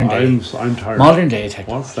day. I'm tired. Modern day tech.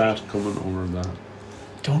 What's that coming over that?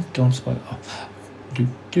 Don't spoil. Oh.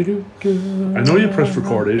 I know you pressed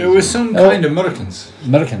record. It was some kind of Mullikins.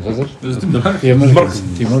 Mullikins, was it? It was the Mullikins. Yeah,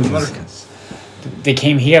 Mullikins. The The Mullikins. Mullikins. They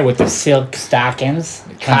came here with the silk stockings.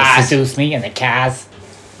 Kind of seduced me and the cars.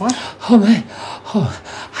 What? Oh man. Oh,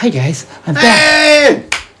 hi guys. I'm back. Hey!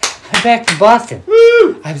 I'm back from Boston.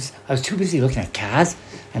 Woo! I was too busy looking at cars,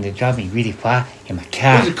 and they drove me really far in my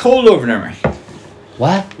car. Was it cold over there, mate?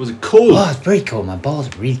 What? Was it cold? Oh, it's very cold. My balls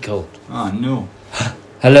are really cold. Oh, no.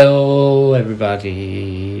 Hello,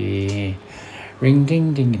 everybody. Ring,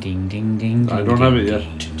 ding, ding, ding, ding, ding. I ding, don't have ding, it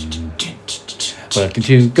yet. ding. Welcome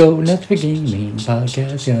to Go Nuts for Gaming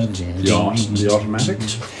Podcast. The automatic?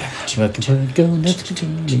 Welcome to Go Nuts for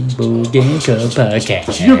Gaming Board Game Club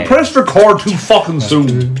Podcast. You pressed record too fucking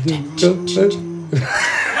soon.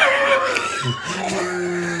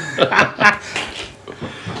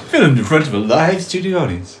 Filmed in front of a live studio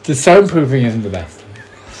audience. The soundproofing isn't the best.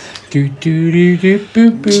 Do do do do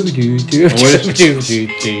boo boo do do do do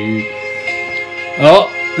do. Oh,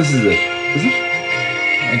 This is it. Is it?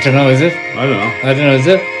 I don't know. Is it? I don't know. I don't know. Is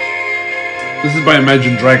it? This is by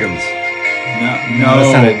Imagine Dragons. No.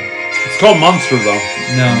 That's not it. It's called Monster though.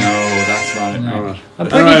 No. No, that's not it. No. Alright. I'm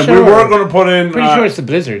pretty Anyway, sure. we were going to put in. Pretty sure it's the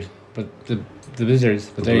Blizzard, but the Blizzards.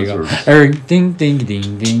 But there you go. Blizzards. Ding ding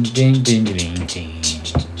ding ding ding ding ding ding.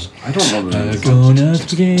 I don't know the name. Go Nuts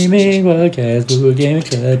for Gaming Podcast, Board Game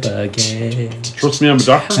Club Podcast. Trust me, I'm a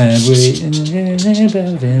doctor. And we.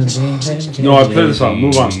 No, I played the song.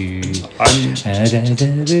 Move on.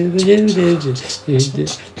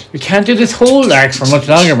 We can't do this whole lark for much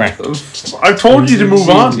longer, Mark. I told you to move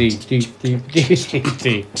on. I'm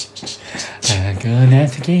gonna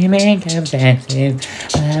have to game and come back in.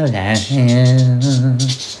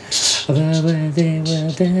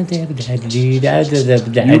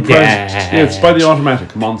 Yeah, it's by the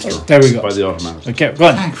automatic. Monster. There we go. By the automatic. Okay, go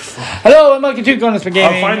on. Hello, and welcome to Gunners for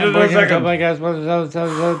Gaming. I'll find it in a second.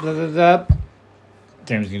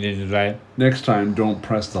 Terms and conditions, right? Next time, don't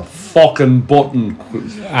press the fucking button.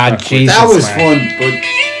 Ah, Jesus. That was man. fun, but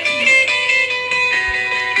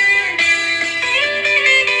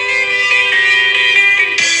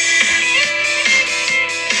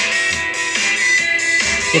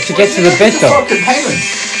Let's get to the bit, though. fucking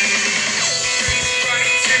penguins.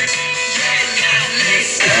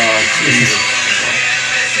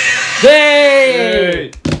 Yay!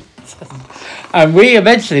 Hey! And we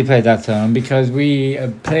eventually played that song because we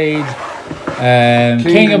played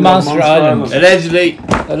King of Monster Island. Allegedly.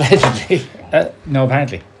 Allegedly. No,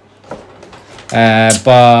 apparently.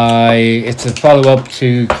 It's a follow-up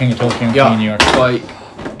to King of Tokyo and King of New York By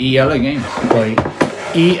ELA Games. by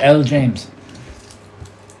E.L. James.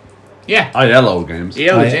 Yeah. ILO games.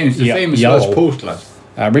 ELA James, the yeah, famous yeah. Welsh post lad.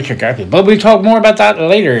 Richard Garfield. But we'll talk more about that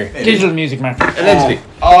later. Digital music, man. Allegedly.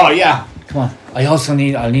 Oh, yeah. Come on. I'll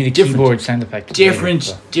need a keyboard sound effect.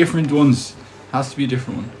 Different ones. Has to be a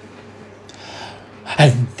different one.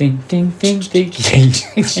 Ding ding ding ding ding ding ding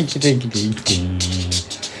ding ding ding.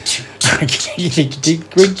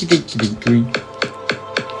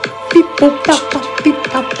 Beep boop bop bop beep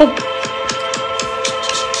bop bop.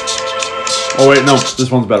 Oh wait, no, this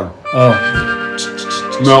one's better. Oh.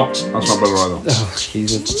 No, that's not better either. Oh,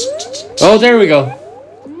 Jesus. Oh, there we go.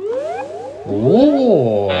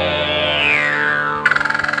 Oh.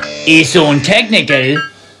 It's untechnical.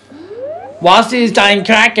 What is time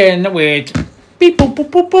cracking with beep boop boop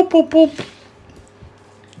boop boop boop boop?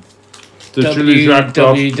 The Chili Shack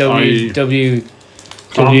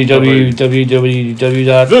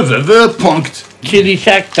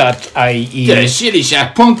www.chillishack.ie The Chili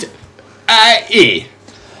Shack .ie.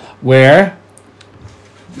 where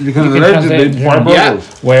You can translate allegedly it. buy Yeah.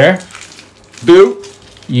 burgers. where Boo.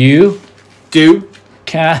 you Do.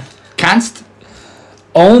 can Canst.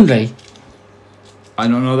 only I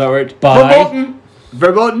don't know that word. buy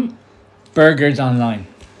Verboten. burgers online.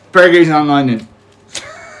 Burgers online. Then.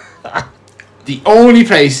 The only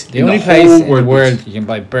place. The only place in the world you can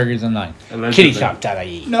buy burgers online. Allegedly.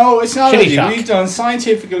 Chilishop.ie. No, it's not. Chili Chili Shack. We've done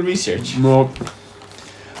scientific research. No,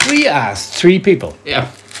 We asked 3 people. Yeah.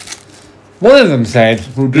 One of them said,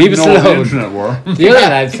 who leave didn't us know what the alone. internet were. The other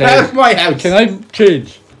lad Get out of said, my house. can I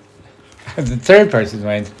change? And the third person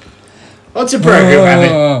went, What's a burger, rabbit?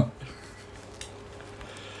 "Oh."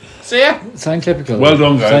 So yeah. Scientific. Well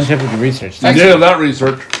done, guys. Scientific research. Thanks. Yeah, that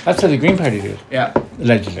research. That's how the Green Party do it, Yeah.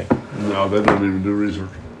 allegedly. No, they don't even do research.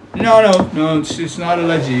 No. It's not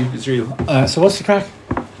allegedly. It's real. So what's the crack?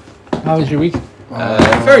 How was your week?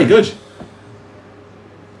 Very good.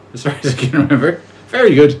 As far as I can remember.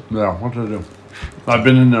 Very good. Yeah, what did I do? I've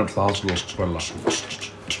been in and out of the hospital quite a lot.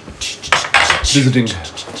 Visiting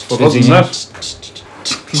But other than that,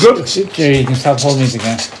 good. Jerry, you can stop holding me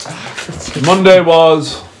again. Monday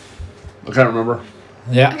was, I can't remember.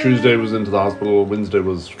 Yeah. Tuesday was into the hospital. Wednesday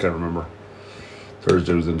was, can't remember.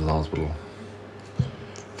 Thursday was into the hospital.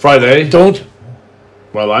 Friday. Don't.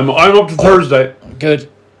 Well, I'm up to Thursday. Good.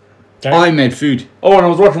 I made food. Oh, and I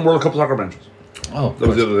was watching World Cup soccer matches. Oh, That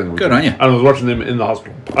was the other thing. Good on you. And I was watching them in the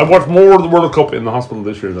hospital. I've watched more of the World Cup in the hospital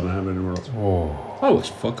this year than I have anywhere else. Oh, it's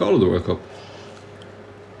fuck all of the World Cup.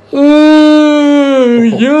 Oh,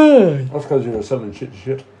 yeah. That's because you're selling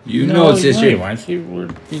shit. You know it's this year.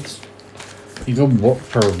 You go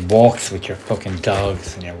for walks with your fucking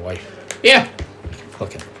dogs and your wife. Yeah.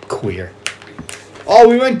 Fucking queer. Oh,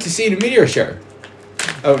 we went to see the meteor shower.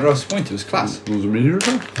 Oh, Ross Point. It was class. There was a meteor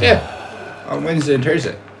there? Yeah. On Wednesday and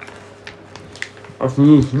Thursday. That's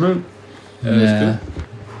news for me. It was Nah. good.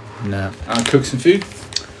 Nah. And cook some food.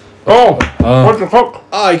 Oh, Oh. what'd you cook?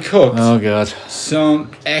 I cooked Oh, God.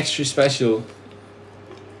 some extra special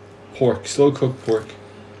pork, slow cooked pork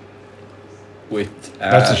with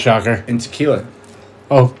That's a shocker. and tequila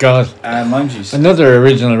Oh, God. and lime juice Another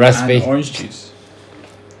original and recipe. orange juice.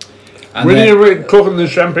 And When are then, you cooking the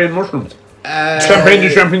champagne mushrooms? Champagne de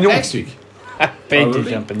champignon. next week. Baby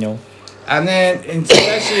Probably. champignon. And then,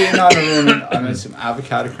 especially in honor of Roman, I made some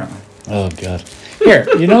avocado crema. Oh, God. Here,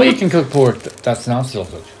 you know you can cook pork that's not slow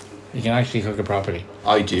cooked. You can actually cook it properly.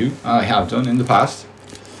 I do. I have done in the past.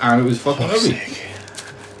 And it was fucking lovely.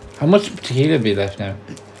 How much tequila be left now?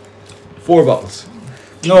 4 bottles.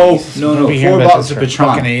 No. We'll be hearing 4 about bottles this of for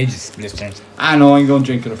fucking Patron. ages, listeners. I know, I'm going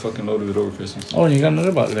drinking a fucking load of it over Christmas. Oh, and you got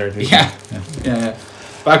another bottle there, too. Yeah. Yeah.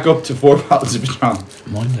 Back up to 4 bottles of Patron.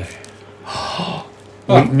 Monday.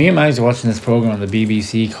 What? Me and Mags are watching this program on the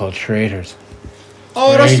BBC called Traitors.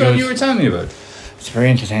 Oh, Very that's what good. you were telling me about. It's very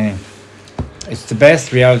entertaining. It's the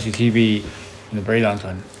best reality TV in a very long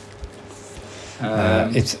time.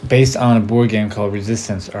 It's based on a board game called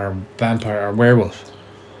Resistance or Vampire or Werewolf.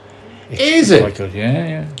 Is it? Quite good.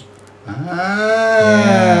 Yeah.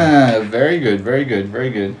 Very good, very good, very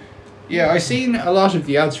good. Yeah, I've seen a lot of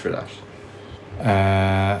the ads for that.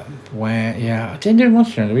 I didn't do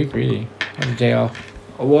much during the week really. I had a day off.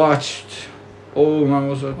 I watched. Oh man,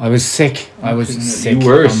 was it? I was sick. I was You sick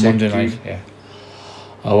were on sick, Monday dude. night. Yeah.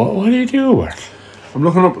 Oh, what do you do at work? I'm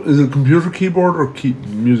looking up, is it computer keyboard or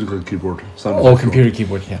musical keyboard? Oh, computer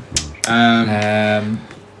keyboard. Yeah.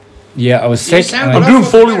 Yeah, I was sick. and I'm doing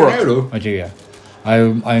Foley work. I do, yeah.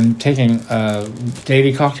 I'm taking a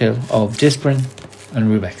daily cocktail of Disprin and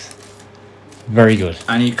Rubex. Very good.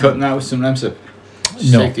 And you cutting that with some Lemsip?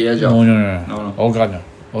 Just No. take the edge off. No. Oh God, no.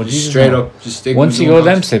 Oh, Just Jesus, straight no. up. Just stick. Once with you the go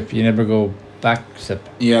one Lemsip, you never go back sip.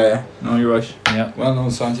 Yeah. No, you're right. Yeah. Well known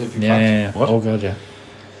scientific Yeah. fact. What? Oh God, yeah.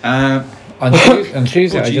 Um, On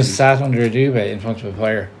Tuesday, Oh, I just Jesus. sat under a duvet in front of a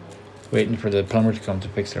fire, waiting for the plumber to come to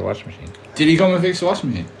fix their washing machine. did he come and fix the washing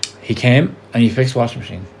machine? He came and he fixed the washing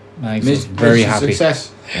machine. Mags was very Mission happy.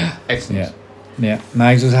 Success. Excellent. Yeah.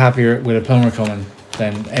 Mags was happier with a plumber coming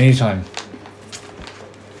than any time.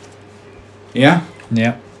 Yeah.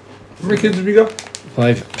 Yeah. How many kids have you got?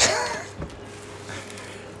 5.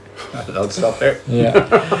 I'll stop there.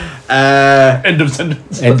 Yeah. End of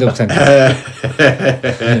sentence. End of sentence.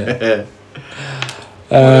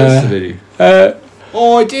 What else did I do?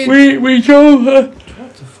 Oh, I did. We drove. What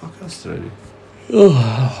the fuck else did I do?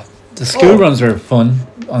 The school runs were fun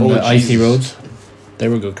on Oh, the icy Jesus. roads. They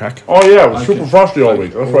were good crack. Oh yeah, it was I super could- frosty all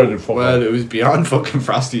week. That's why I did fuck Well, all. it was beyond fucking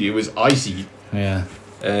frosty. It was icy. Yeah.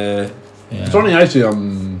 It's Yeah. only icy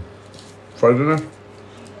on Friday night.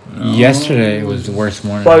 Yesterday it was the worst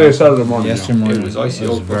morning. Friday, Saturday morning. Yesterday morning It was icy It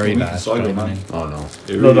was all very fucking bad. week, cycle, Friday man. morning. Oh no.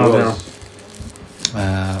 It No, really down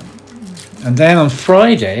was. And then on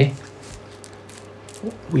Friday,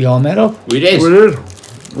 we all met up. We did. We did.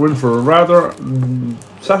 Went for a rather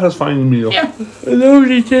satisfying meal. Yeah. A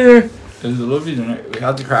lovely dinner. It was a lovely dinner. We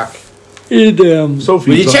had the crack. In Will you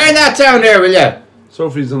Sophie's turn that down there, will you?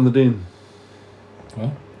 Sophie's and the Dean.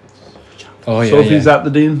 Oh yeah. Sophie's at the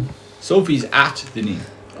Dean. Sophie's at the knee.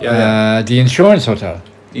 Yeah. The insurance hotel.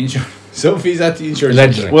 The Sophie's at the insurance.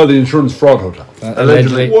 Allegedly. Well, the insurance fraud hotel.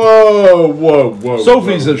 Allegedly. Whoa.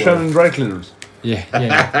 Sophie's at Shannon Dry Cleaners.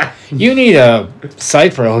 Yeah. You need a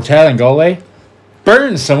site for a hotel in Galway.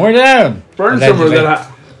 Burn somewhere down. Burn Allegedly. somewhere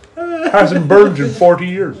that hasn't burned in 40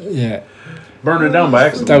 years. Yeah. Burn it down by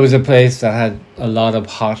accident. That was a place that had a lot of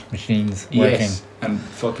hot machines working. Yes. And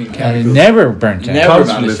fucking And it chemicals. never burnt out. Never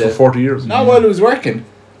Constantly managed for it. 40 years. Not while it was working.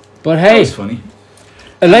 But That hey, was funny.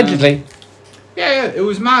 allegedly. Yeah, it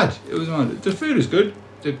was mad. It was mad. The food was good.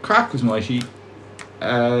 The crack was mighty.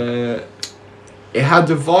 It had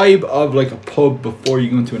the vibe of like a pub before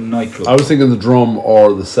you go into a nightclub. I was thinking the drum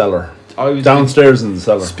or the cellar. I was Downstairs in the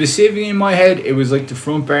cellar. specifically in my head. It was like the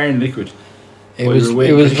front bar in Liquid. It While was you were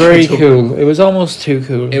waiting it was for the very kids to cool. It was almost too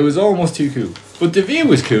cool. It was almost too cool, but the view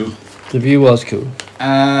was cool. The view was cool,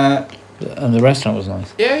 Uh, and the restaurant was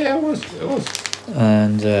nice. yeah, it was. It was.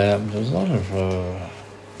 And there was a lot of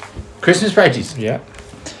Christmas parties. yeah.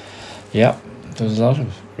 There was a lot of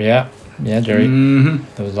Jerry. Mm-hmm.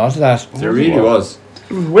 There was a lot of that. There really was.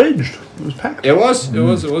 It was wedged. It was packed. It was. It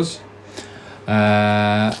was. It was.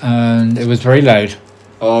 And it was very loud.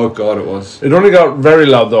 Oh God, it was. It only got very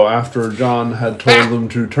loud though after John had told them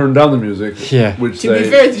to turn down the music. Yeah. Which To be they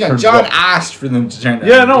fair to John, turned it John up. asked for them to turn down.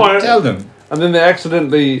 Yeah, no, He I- didn't tell them. And then they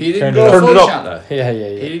accidentally He didn't Turned go it up. full Turned it up. Chandler. Yeah.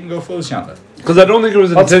 He didn't go full Chandler. because I don't think it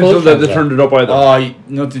was What's intentional full that they Chandler? turned it up either. Oh,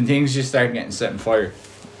 nothing. Things just start getting set on fire,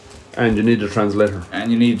 And you need a translator.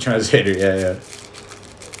 and you need a translator. Yeah.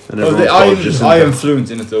 And Oh, everyone's I called am Jacinta.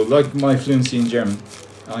 fluent in it though, like my fluency in German.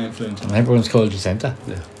 I am fluent. And everyone's called Jacinta.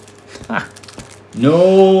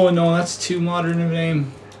 No, that's too modern of a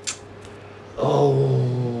name. Oh,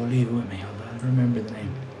 leave it with me. Hold on, remember the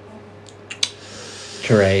name.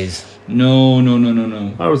 Therese. No.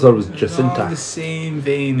 I always thought it was Not Jacinta. the same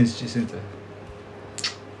vein as Jacinta.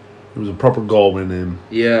 It was a proper Galway name.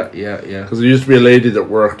 Yeah. Because there used to be a lady that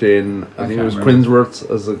worked in, I think it was can't remember. Quinsworth's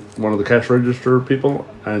as one of the cash register people.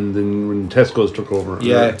 And then when Tesco's took over,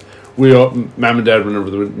 Yeah. we, Mum and Dad, whenever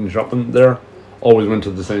they went in shopping there, always went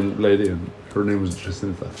to the same lady, and her name was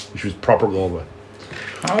Jacinta. She was proper Galway.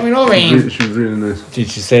 Oh, you know what I mean? She was really nice.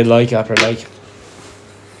 Did you say like after like?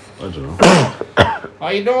 I don't know. Oh,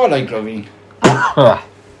 you know I like Lovey.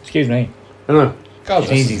 Excuse me. Anyway, God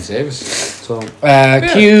bless Easy. his service. so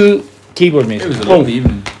Cue keyboard It music. was a lovely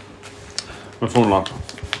evening. my phone locked.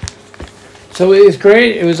 So it was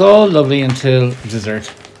great. It was all lovely until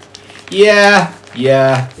dessert. Yeah.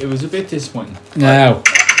 It was a bit disappointing. Now.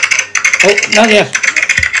 Oh, not yet.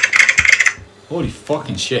 Holy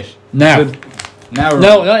fucking shit. Now. Now we're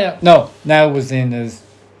No, not yet. No. Now was in as.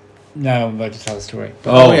 Now I'm about to tell a story.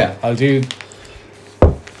 Oh, yeah. I'll do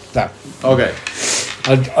that. Okay.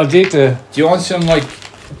 I'll do the. Do you want some like?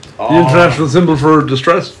 The international symbol for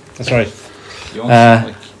distress. That's right. Do you want some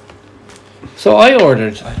like? So I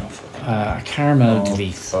ordered I don't fucking. a caramel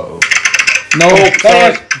delice. Oh. No,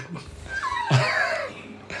 sorry.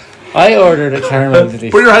 I ordered a caramel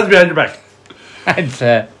delice. Put your hands behind your back.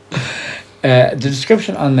 And the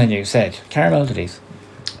description on the menu said caramel delice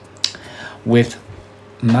with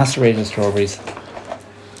macerated strawberries.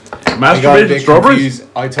 I got a Masturbated bit strawberries? confused.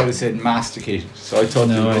 I thought it said masticated, so I thought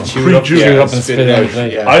No. they were gonna chew it up, Pre-chew it up and and spit spit it it out. out,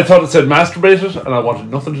 right. Yeah. I thought it said masturbated, and I wanted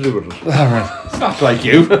nothing to do with it. All right. It's not like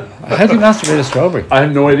you. How do you macerate a strawberry? I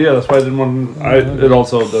had no idea. That's why I didn't want. It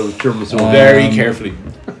also the tiramisu. Very carefully.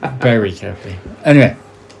 Very carefully. Anyway,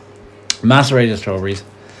 macerated strawberries.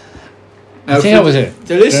 Now, I think that was it.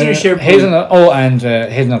 The listenership. Hazelnut. Oh, and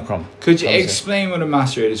hazelnut crumb. Could you That was it. explain what a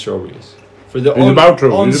macerated strawberry is? For the He's about to,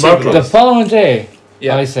 he's about to. The uncivilized. following day,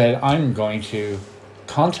 Yeah. I said I'm going to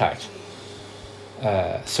contact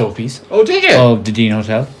Sophie's Oh, did you? of the Dean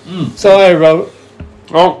Hotel. Mm. So I wrote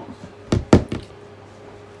Oh,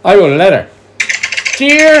 a letter.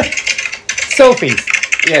 Dear Sophie's,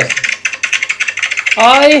 Yes.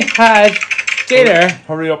 I had dinner.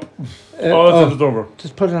 hurry up! Uh, Oh, it's over.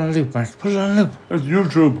 Just put it on a loop, Mark. Put it on a loop It's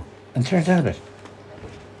YouTube. and turn it down a bit.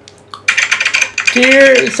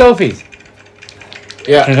 Dear Sophie's, turn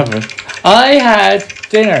Yeah. it up a bit. I had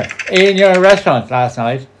dinner in your restaurant last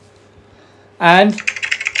night, and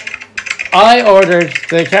I ordered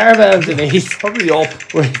the caramel delice Hurry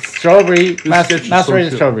up! with strawberry sketch is so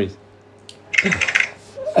macerated good. strawberries.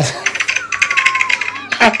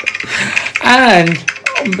 And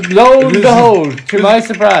lo and behold, to my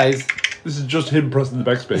surprise, This is just him pressing the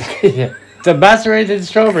backspace. the macerated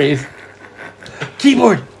strawberries.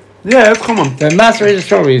 Keyboard. Yeah, it's coming. The macerated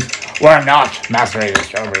strawberries were not macerated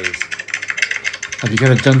strawberries. Have you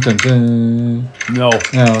got a dun dun dun? No.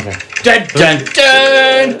 No, okay. Dun dun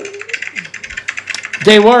dun.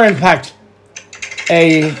 They were in fact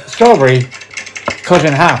a strawberry cut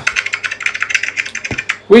in half,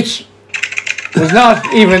 which was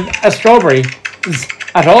not even a strawberry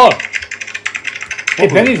at all.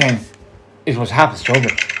 If anything, it was half a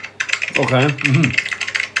strawberry. Okay.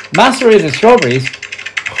 Macerated strawberries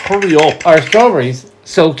Hurry up. are strawberries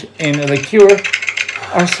soaked in a liqueur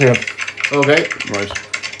or syrup. Okay. Right.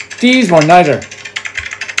 These were neither,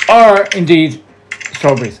 or indeed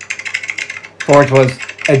strawberries, for it was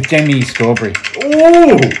a demi-strawberry.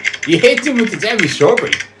 Oh, you hit him with the demi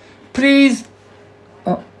strawberry. Please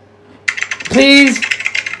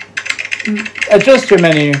adjust your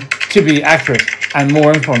menu to be accurate and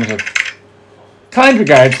more informative. Kind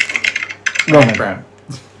regards, Roman. Brown.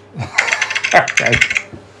 Right.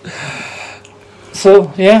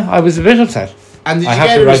 So yeah, I was a bit upset. And did I you have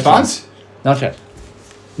get to a write response? Not yet.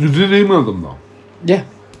 You did email them though. Yeah.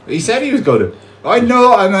 He said he was going to. I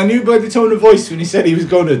know, and I knew by the tone of voice when he said he was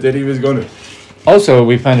going to that he was going to. Also,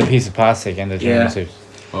 we found a piece of plastic in the tiramisu.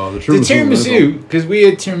 Oh, the The tiramisu. tiramisu, because we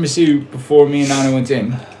had tiramisu before me and Anna went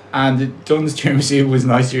in, and the Dunn's tiramisu was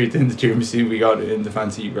nicer than the tiramisu we got in the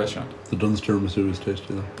fancy restaurant. The Dunn's tiramisu is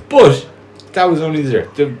tasty though. But that was only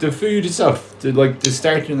dessert. The food itself, the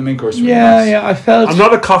starter and the main course. Were Yeah, nice. yeah. I felt. I'm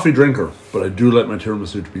not a coffee drinker, but I do like my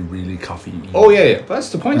tiramisu to be really coffee. Oh yeah. That's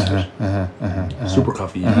the point of it. Super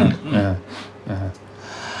coffee.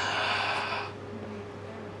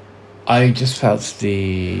 I just felt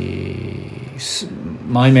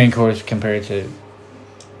my main course compared to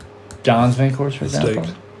John's main course, for example,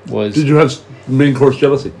 Steak. was Did you have main course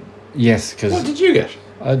jealousy? yes, What because did you get?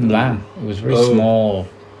 I had lamb. It was very Oh. small,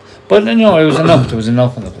 but no, it was enough. There was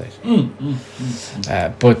enough on the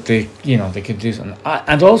plate. But they could do something,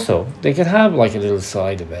 and also they could have like a little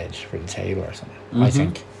side of veg for the table or something. I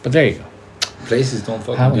think, but there you go. Places don't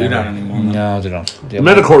fucking However, do that anymore. Man. No, they don't.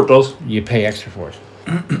 Medicourt does. You pay extra for it.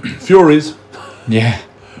 Furies. Yeah,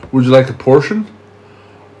 Would you like a portion?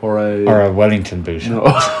 Or or a Wellington boot. No.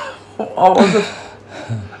 What was it?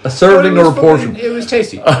 A serving But it or a was portion? fucking- It was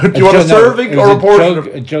tasty. Do you want a serving or a portion?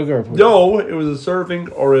 A jug or a portion. No, it was a serving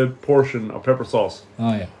or a portion of pepper sauce.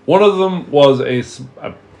 Oh yeah. One of them was a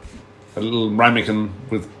little ramekin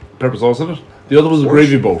with pepper sauce in it. The other was a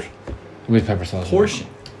gravy boat. With pepper sauce. Portion.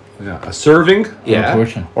 Yeah, a serving Or a Yeah.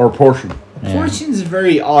 portion. or a portion. Yeah. Portion's a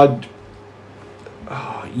very odd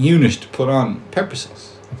unit to put on pepper sauce.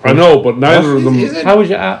 I know, but neither of Is them. it? How would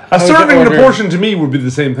you? A serving and a portion to me would be the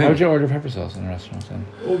same How would thing. you order pepper sauce in a restaurant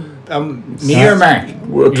then? Me or Mark?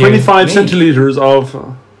 25 Me. centiliters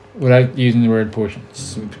of. Without using the word portion.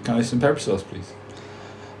 Can I have some pepper sauce, please?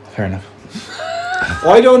 Fair enough.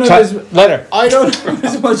 I don't know as Letter. I don't have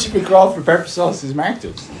as much of a crawl for pepper sauce as Mark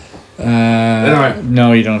does. Anyway.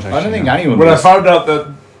 No, you don't. Actually, I don't think no. anyone When I does. found out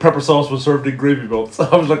that pepper sauce was served in gravy boats,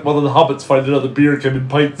 I was like one of the hobbits finding out the beer came in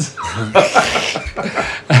pints.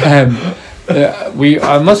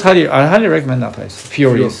 I highly recommend that place.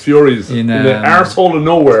 Furies. Furies. In, In the arsehole of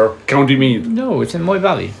nowhere, County Meath. No, it's in Moy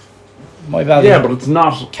Valley. Moy Valley. Yeah, but it's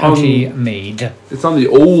not County on, Mead. it's on the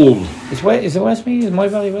old. Is it Westmead? Is Moy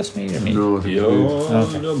Valley Westmead or Mead? No, I think it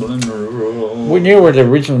is. Okay. We knew where the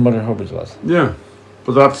original Mother Hubbard's was. Yeah,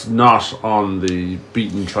 but that's not on the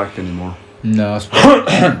beaten track anymore. No,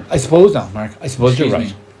 I suppose not, Mark. I suppose Excuse you're me.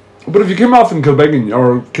 right. But if you came off in Kilbeggan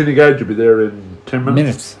or Kinnegad, you'd be there in 10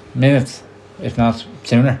 minutes. Minutes, if not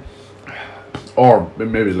sooner. Or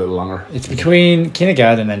maybe a little longer. It's between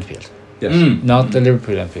Kinnegad and Enfield, Yes. not the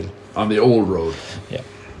Liverpool Enfield. On the old road.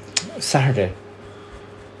 Saturday.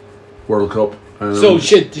 World Cup. So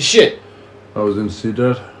shit. I was in to see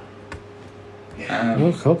that.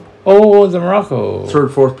 World Cup. Oh, the Morocco.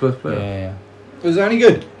 Third, fourth place Yeah, player. yeah. Was it any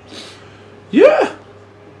good? Yeah.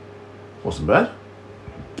 Wasn't bad.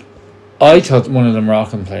 I thought one of the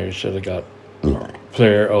Moroccan players should have got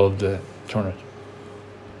player of the tournament.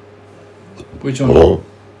 Which one?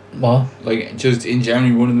 What? Like just in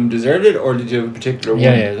general, one of them deserved it, or did you have a particular one?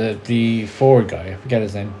 Yeah, the forward guy. I forget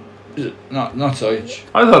his name. Not Sajic.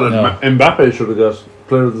 I thought No. Mbappe should have got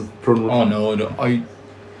player of the tournament. Oh no, I.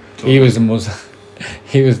 He was the most.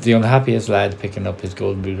 He was the unhappiest lad picking up his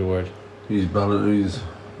Golden Boot award. He's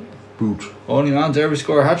boot. Only man to ever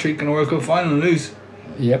score a hat trick in a World Cup final and lose.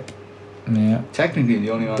 Yep. Yeah. Technically,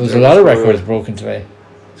 the only man. There's to a ever lot of score records broken today.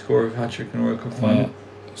 Score a hat trick in a World Cup Yeah. final.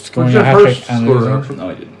 Scoring Jeff a hat Hurst trick and scored a losing. hat-trick. No,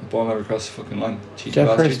 I didn't. Ball never across the fucking line. Cheating Jeff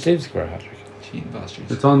bastards. Hurst did score a hat trick. Cheating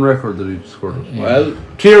bastards. It's on record that he scored it. Yeah. Well,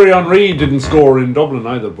 Thierry Henry didn't score in Dublin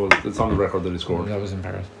either, but it's on the record that he scored. That was in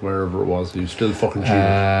Paris. Wherever it was, he was still fucking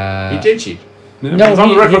cheating. he did cheat. Yeah, No, it's on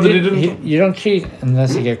the record that he didn't. you don't cheat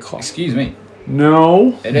unless you get caught. Excuse me.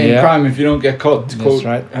 No. It ain't Yeah. crime if you don't get caught. To That's quote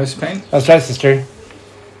right. House of Pain. That's right, sister.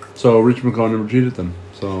 So Rich McCaw never cheated then.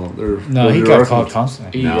 So there's No, he got caught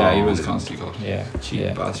constantly. No, Yeah, he was he constantly caught. Yeah. Cheating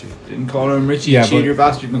Yeah. bastard. Didn't call him Richie. Yeah, cheater but-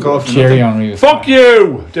 bastard McCall for Thierry nothing. Henry was. Fuck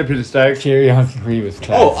you, Deputy Stagg. Thierry Henry was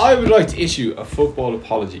class. Oh, I would like to issue a football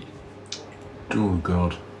apology. Oh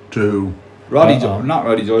God. To Roddy Uh-oh. Doyle, not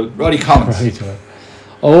Roddy Doyle, Roddy Collins. Right.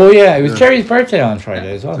 Oh yeah, it was Jerry's birthday on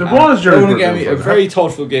Friday as well. It was Jerry. Rowan gave me a very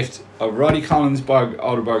thoughtful gift of Roddy Collins'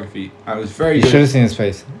 autobiography, and it was very You should good. have seen his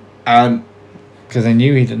face And because I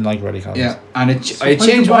knew he didn't like Roddy Collins. yeah, and it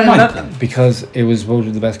changed my mind. Because it was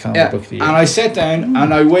voted the best comic Yeah, book of the and year. I sat down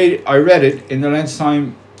and I read it in the length of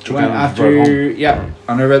time Took when it after right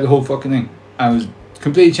and I read the whole fucking thing. I was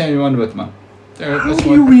completely changed my mind about the man. How do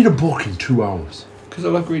you read a book in 2 hours? Because I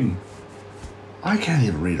like reading. I can't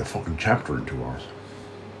even read a fucking chapter in 2 hours.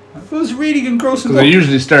 It was really engrossing. Because I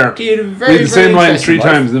usually start. He had a Read very, the same very lines 3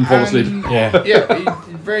 interesting times and then fall life. asleep. Yeah. Yeah,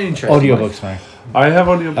 very interesting. Audiobooks, man. I have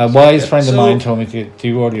audiobooks. A wise friend of So- mine told me to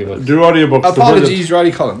do audiobooks. Do audiobooks. they're Apologies,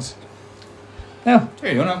 Roddy Collins. No,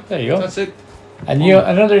 There you go now. there you go. That's it.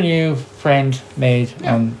 Another new friend made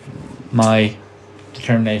Yeah. on my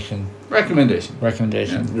determination Recommendation.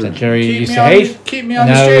 recommendation Yeah. that Jerry Keep used me to on, hate. keep me on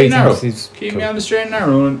Now the straight he and narrow. thinks he's Keep cool. me on the straight and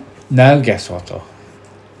narrow. And, Now guess what though?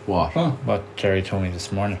 What? huh. What Jerry told me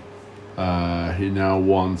this morning. He now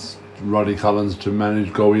wants Roddy Collins to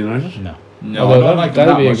manage Go United. No. No, Although I don't like him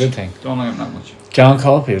that'd that be much. a good thing. Don't like him that much. John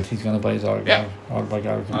Caulfield, he's going to buy his autograph. Yeah.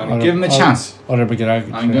 Autobiography. I'm gonna give him a chance.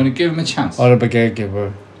 Autobiography. I'm going to give him a chance.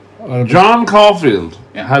 Autobiography. John Caulfield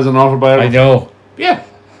Yeah. has an I autobiography. know. Yeah,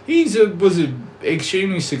 was an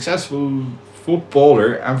extremely successful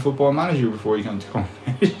footballer and football manager before he came to Cork.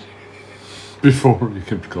 Before he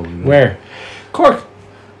came to Go United. Where? Cork.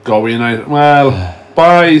 Go United. Well,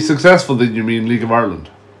 by successful, did you mean League of Ireland?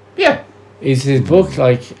 Yeah. Is his book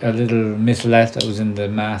like a little mislet that was in the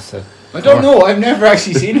mass of... I don't know. I've never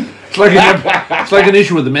actually seen it. It's like an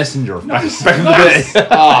issue with the Messenger back in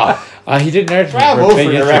the day. he did nerd. Bravo for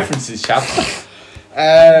the references, chap.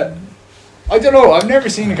 I don't know. I've never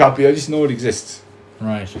seen a copy. I just know it exists.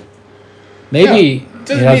 Right. Maybe...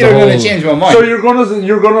 Doesn't he has mean I'm a going whole- to change my mind. So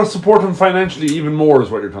you're gonna support him financially even more, is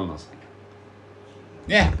what you're telling us.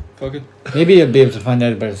 Yeah. Fuck it. Maybe you'll be able to find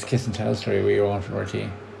out about his kiss and tell story where you were on for RT.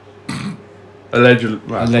 Allegedly.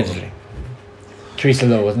 Well, Allegedly. Teresa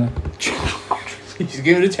Lowe, wasn't it? He's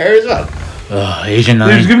giving it to her as well. Oh, Agent He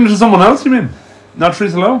was 9. giving it to someone else, you mean? Not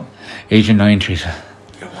Teresa Lowe? Agent 9, Teresa.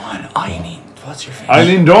 Go on, Eileen. What's your face?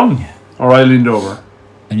 Eileen Dunn. Or Eileen Dover.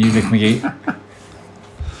 And you, Vic McGee.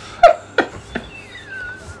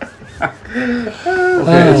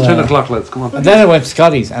 Okay, it's 10 o'clock, let's come on. And then I went to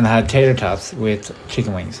Scotty's and had tater tots with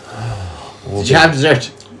chicken wings. Did you have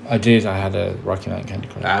dessert? I did. I had a Rocky Mountain Candy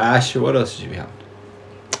Crush. Sure. What else did you have?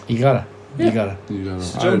 You got it. You got it.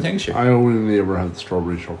 It's a John thing, sure. I only ever had the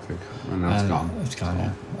strawberry shortcake, and now it's And gone. It's gone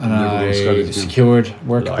now. And Never go to I Scotty's again. secured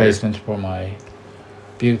work Liar. placement for my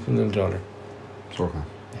beautiful little daughter. It's okay.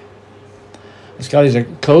 The Scotty's are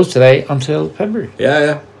closed today until February.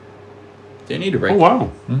 Yeah. They need a break. Oh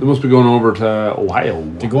wow! They must be going over to Ohio.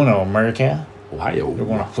 They're going to America. Ohio. They're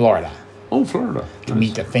going to Florida Oh, Florida. to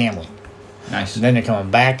meet the family. Nice. And then they're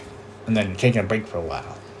coming back, and then they're taking a break for a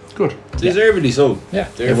while. Good. Deservedly so. Yeah,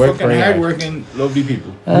 They're they work fucking very hard. hard-working, lovely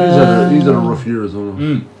people. These are a rough year as well.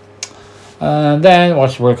 And then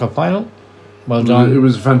watched the World Cup final. Well It done.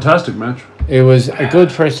 was a fantastic match. It was a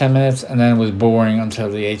good first 10 minutes, and then it was boring until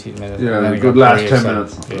the 18th minute. and Yeah, then a it good got last very 10 exciting.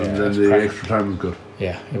 minutes. Yeah, And it then was the crap. extra time was good.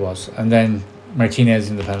 Yeah, it was. And then Martinez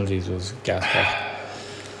in the penalties was gas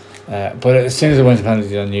back. But as soon as it went to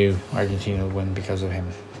penalties, I knew Argentina would win because of him.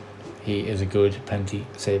 He is a good penalty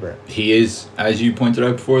saver. He is, as you pointed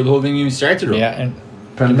out before the whole thing even started. Though. Yeah, and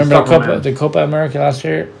Penalty remember stopper man. the Copa America last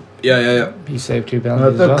year? Yeah. He saved 2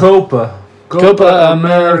 penalties. The as well. Copa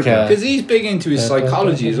America. Because he's big into his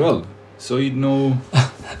psychology as well. So you'd know.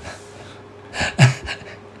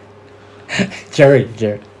 Jerry.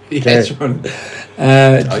 Yes, Ron.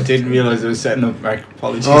 I didn't realise I was setting up Mark.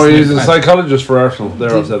 Apologies. Oh, he's a psychologist for Arsenal. There,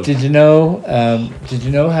 I've said it. Did you know? Did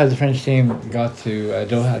you know how the French team got to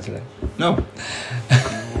Doha today? No.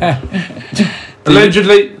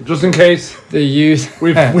 Allegedly, just in case. They used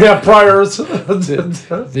We have priors.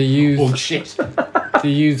 they used Oh shit. they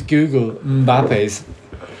used Google Mbappe's.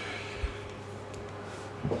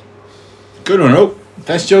 Good one, oh.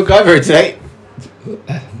 Best joke I've heard today.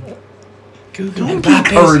 Google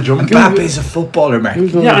Encourage him. Mbappe's a footballer, Mark.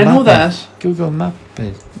 Google Yeah, I know Maps. that. Google Maps.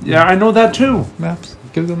 Yeah, I know that too. Maps.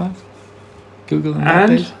 Google Maps. Google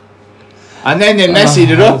And? Maps. And then they messied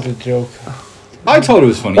it That up. was a joke. I thought it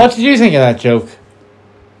was funny. What did you think of that joke?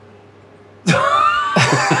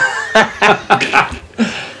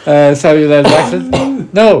 Samuel L. Jackson?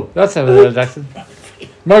 No, not Samuel L. Jackson.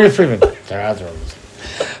 Morgan Freeman. There are others.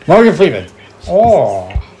 Morgan Freeman. Oh,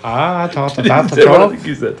 I thought that's a Say what I joke. think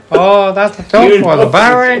he said. Oh, that's a You joke. know. Was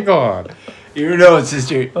very good. You know,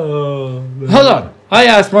 sister. Hold on. I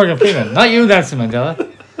asked Morgan Freeman, not you, Nelson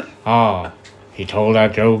Mandela. Oh, he told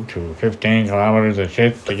that joke to 15 kilometers of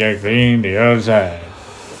shit to get clean the other side.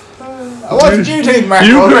 What did you think, Mark?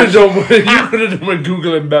 You could have done what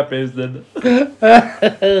Google Mbappe's then.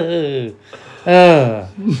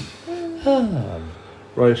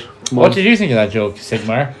 Right. Come on. What did you think of that joke,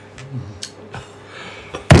 Sigmar?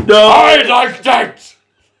 No. I like that.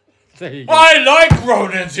 There you go. I like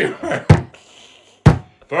Ronan's humor.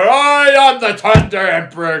 For I am the Thunder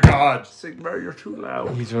Emperor God. Sigmar, you're too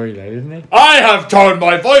loud. He's very loud, isn't he? I have toned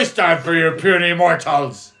my voice down for you puny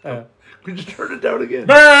mortals. Could you turn it down again?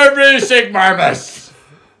 Merry Sigmarmas.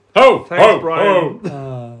 Ho, Thanks, ho, Brian.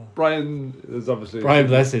 ho. Brian is obviously. Brian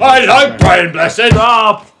Blessed. I like Brian Blessed.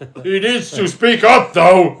 Stop! He needs to speak up,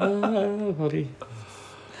 though. Buddy.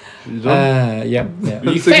 You done? Yeah.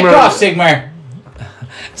 You Sigmar. fuck off, Sigmar.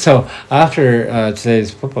 So after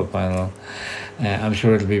today's football final, I'm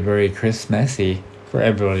sure it'll be very Christmassy for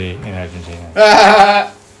everybody in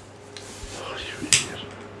Argentina.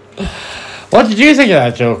 What did you think of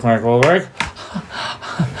that joke, Mark Wahlberg?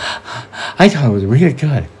 I thought it was really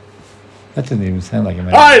good. That didn't even sound like a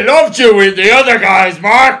man. I loved you with the other guys,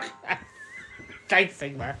 Mark. Thanks,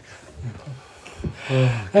 Sigmar.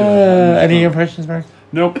 Any impressions, Mark?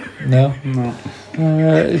 Nope. No. No.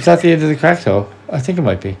 Is that the end of the crack, though? I think it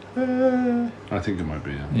might be. I think it might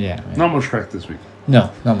be, yeah. Yeah. Not much crack this week. No,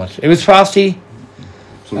 not much. It was frosty.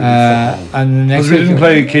 So we fuck all. And next Because we week didn't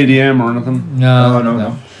play KDM or anything. No.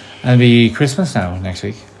 No. And it'll be Christmas now next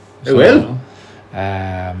week. It will?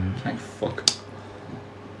 Thank fuck.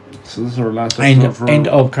 So this is our last episode for End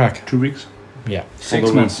of crack. 2 weeks. Yeah. 6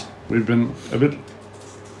 Although months. We've been a bit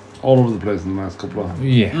all over the place in the last couple of.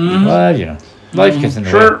 Yeah. Well, life gets in the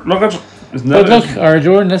way. Sure, look at. Isn't But that look, our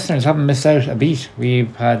adoring listeners haven't missed out a beat.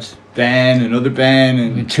 We've had Ben, another Ben,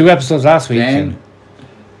 and 2 episodes last week. Ben,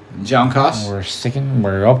 And John Coss. we're sticking.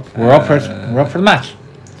 We're up for it. We're up for the match.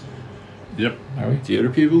 Yep, Are we? The other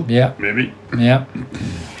people. Yeah. maybe. Yeah.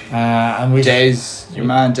 And we Des, your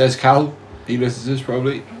man Des Cal. He listens to this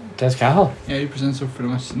probably. Des Cahill. Yeah, he presents up for the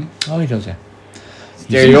match, doesn't he? Oh, he does, yeah.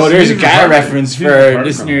 There you go. There's a he's Gar a reference he's a for partner.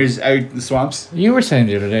 listeners out in the swamps. You were saying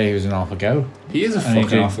the other day he was an awful go. He is a And he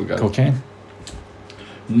fucking did awful guy. cocaine.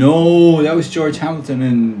 No, that was George Hamilton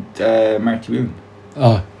and Marty Boone.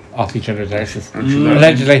 Oh, off each other's arses. Allegedly.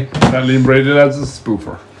 Allegedly. That Liam Brady lad's a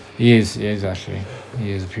spoofer. He is actually.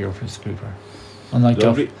 He is a pure spooper. Unlike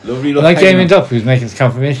Duff. Lovely Like Damien Duff, who's making his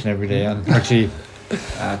confirmation every day on actually.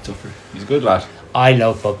 Tougher. He's a good lad. I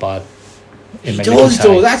love football. He does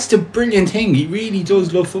though. That's the brilliant thing. He really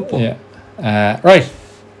does love football. Yeah. Right.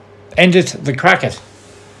 Ended the cracket.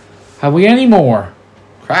 Have we any more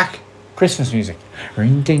Crack. Christmas music?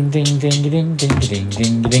 Ring ding ding ding ding ding ding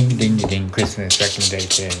ding ding ding ding. Christmas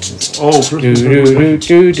recommendations. Oh, Do Christmas.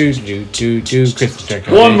 do do do do do do Christmas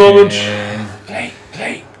recommendations. One moment.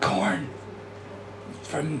 Play Corn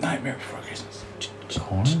from Nightmare Before Christmas.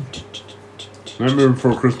 Corn? Nightmare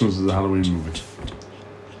Before Christmas is a Halloween movie.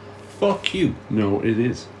 Fuck you. No, it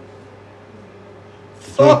is.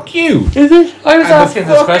 Fuck you. Is it? I was And asking the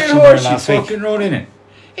this fucking question horse last you week. fucking wrote in it.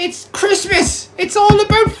 It's Christmas. It's all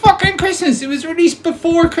about fucking Christmas. It was released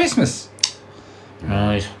before Christmas.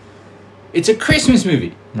 Right. It's a Christmas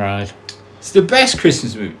movie. Right. It's the best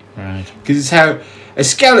Christmas movie. Right. Because it's how a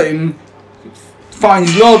skeleton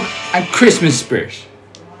finds love and Christmas spirit.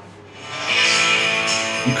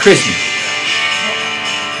 And Christmas.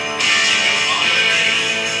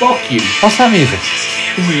 Fuck you. What's that music?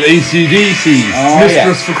 This is AC/DC. Oh, yeah.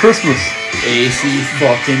 Mistress for Christmas. AC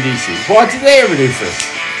fucking DC. What did they ever do for us?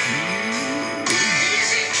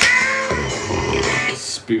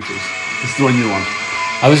 Spoofers. This is the one you want.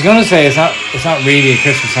 I was gonna say it's not really a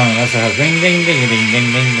Christmas song unless it has ring ding ding ding ding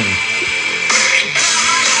ding ding.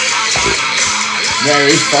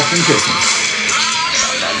 Merry fucking Christmas.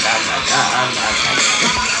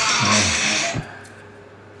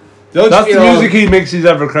 Don't That's you the feel- music he mixes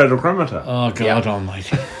ever Credo Cremata. Oh God Yeah.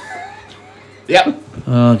 Almighty. Yep.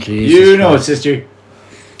 Oh Jesus. You know it, Christ. sister.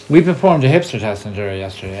 We performed a hipster test on Jerry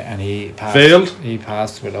yesterday, and he passed. Failed? He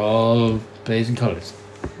passed with all blazing colours.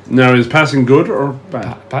 Now, is passing good or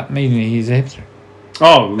bad? Pat meaning he's a hipster.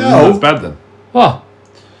 Oh, No. that's bad then. What?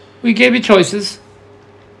 We gave you choices.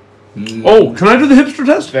 Oh, can I do the hipster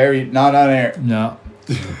test? Very not on air. No.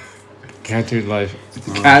 Can't do it live.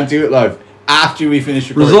 Can't do it live. After we finish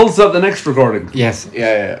recording. Results at the next recording. Yes.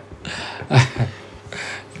 Yeah.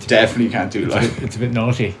 Definitely can't do it live. It's a bit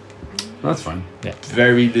naughty. That's fine.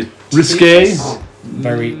 Very Risque.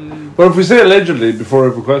 Very. But if we say allegedly before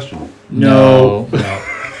every question. No. No.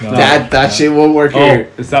 That shit won't work Oh, here.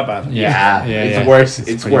 it's that bad. Yeah, it's worse.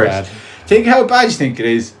 It's pretty worse. bad. Think how bad you think it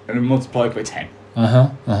is, and then multiply it by 10.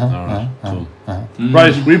 Alright, cool.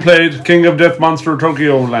 Right, we played King of Death Monster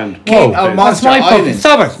Tokyo Land. King Whoa, of Monster That's my fucking. Island.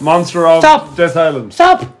 Stop it! Monster of Stop. Death Island.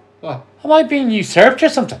 Stop! What? Am I being usurped or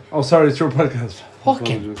something? Oh, sorry, it's your podcast.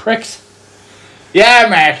 Fucking Apologies. pricks. Yeah,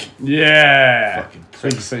 Mark. Yeah. Fucking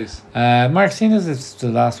Big face. Mark, seeing as it's the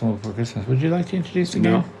last one before Christmas, would you like to introduce the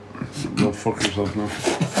game? No. Go fuck yourself now.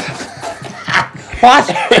 What?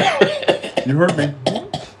 You heard me.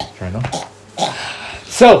 Fair enough.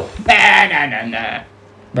 So, Nah.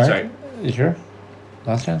 right? Sorry. You sure?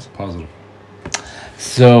 Last chance. Positive.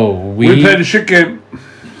 So We played a shit game.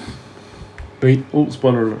 we Oh,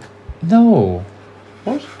 spoiler alert. no,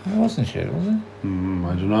 What? it wasn't shit, was it? I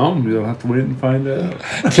don't know. You'll have to wait and find out.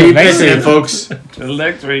 Keep next listening, week. folks. Till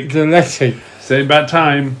next week. The next week. Same bad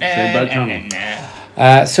time. Same bad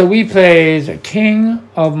channel. So we played King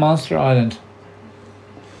of Monster Island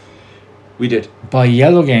We did. by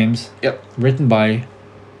Yellow Games. Yep. Written by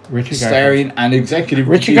Richard Garfield. Starring and executive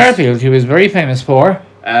Richard produced, Garfield, who was very famous for,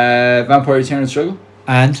 Vampire Eternal Struggle.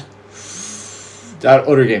 and That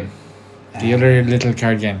other game. the other little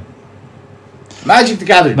card game, Magic the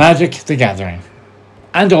Gathering. Magic the Gathering,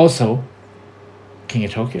 and also King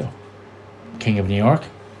of Tokyo, King of New York,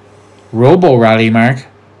 Robo Rally Mark,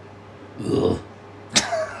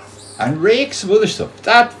 And rakes of other stuff.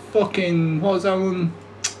 That fucking... What was that one?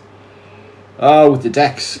 With the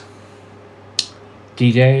decks.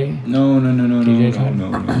 DJ, No. DJ Time?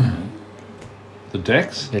 No. The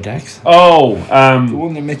decks? the decks. Oh, The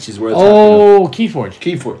one that Mitch is worth. Oh, Keyforge.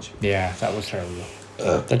 Keyforge. Yeah, that was terrible.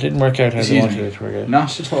 That didn't work out how they Excuse wanted me. it to work out.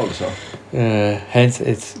 Not at all, so. Hence,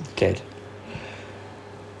 it's dead.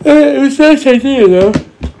 It was a nice idea though,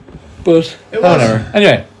 but It was. whatever.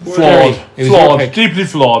 Anyway, flawed. Gary, it was your Flawed. pick. Deeply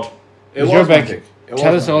flawed. It was your was my pick. pick. It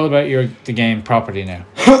Tell was us my all about the game property now.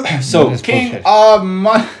 pick. So, What is King bullshit? of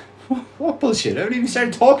my... What bullshit? I haven't even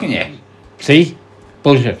started talking yet. See,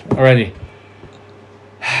 bullshit already.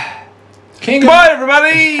 King Goodbye,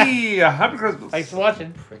 everybody! Happy Christmas. Thanks for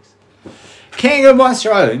watching. King of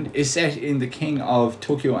Monster Island is set in the King of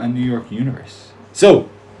Tokyo and New York universe. So,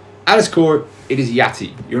 at its core, it is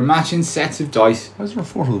Yahtzee. You're matching sets of dice. Why is there a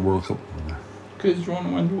photo of the World Cup? Because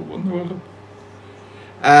Ron won the World Cup.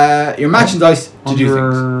 You're matching dice to do things.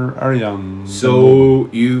 Under Ariane. So,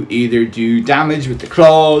 you either do damage with the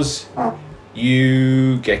claws,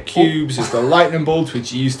 you get cubes with the lightning bolt,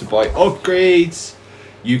 which you use to buy upgrades.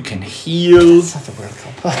 You can heal It's not the World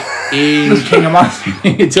Cup. in King of Monster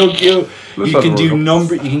in Tokyo. Let's You not can do World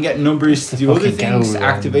number. You can get numbers to The do other fucking things. goal,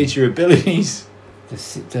 Activate your abilities.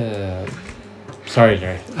 Sorry,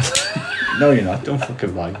 Jerry. No, you're not. Don't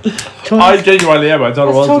fucking lie. I genuinely am. I thought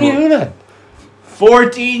it was. Tony the World- Hula.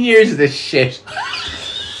 14 years of this shit.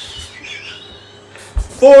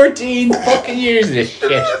 14 fucking years of this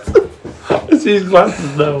shit. I see his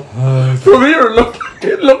glasses now. From here,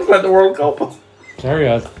 it looks like the World Cup. Carry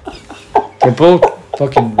on. They're both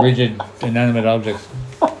fucking rigid, inanimate objects.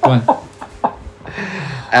 Go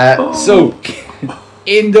on. So,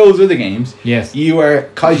 in those other games, Yes. you are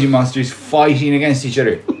kaiju monsters fighting against each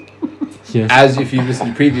other. Yes. As if you've listened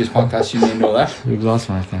to previous podcasts, you may know that. We've lost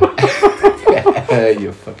one now.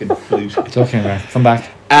 You fucking flute. It's okay, right? Come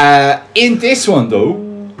back. In this one, though,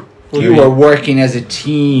 you are working as a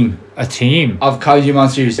team A team. of kaiju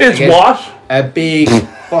monsters. It's against what? A big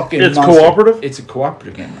fucking It's monster. cooperative? It's a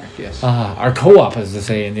cooperative game, Mark, yes. Our co-op, as they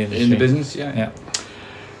say in the industry. In the business, yeah. Yeah.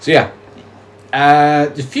 So, yeah.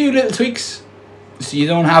 There's a few little tweaks. So, you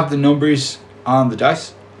don't have the numbers on the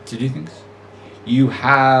dice to do things. You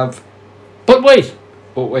have... But wait,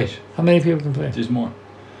 But wait, how many people can play? there's more.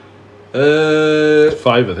 5,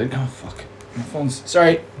 I think. Oh, fuck. My phone's...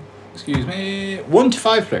 Sorry. Excuse me. 1 to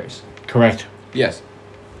 5 players. Correct. Yes.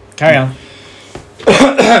 Carry on.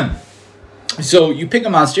 So, you pick a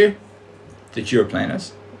monster that you're playing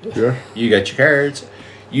as. Sure. You get your cards.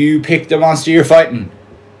 You pick the monster you're fighting.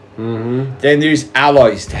 Mm-hmm. Then there's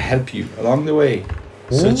allies to help you along the way,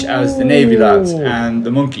 such as the Navy lads and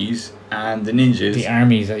the monkeys and the ninjas. The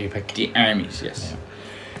armies that you pick. The armies, yes.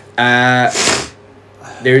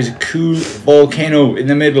 There's a cool volcano in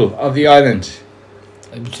the middle of the island.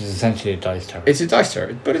 Which is essentially a dice tower. It's a dice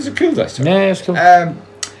tower, but it's a cool dice tower. Yeah, it's cool.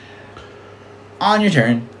 On your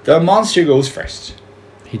turn, the monster goes first.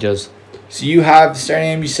 He does. So you have starting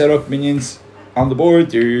aim, you set up minions on the board.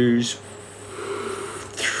 There's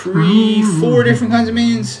 4 different kinds of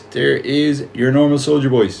minions. There is your normal soldier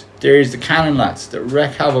boys. There's the cannon lads that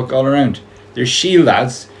wreak havoc all around. There's shield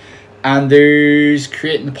lads. And there's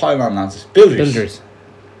creating the pylon lads. Builders.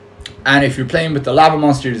 And if you're playing with the lava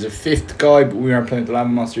monster, there's a 5th guy, but we aren't playing with the lava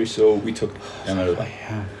monster, so we took them out of the way.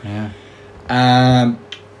 Yeah.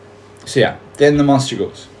 So yeah, then the monster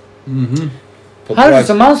goes. Mm-hmm. Put How the does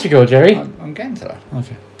the monster go, Jerry? I'm getting to that.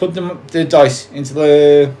 Okay. Put the dice into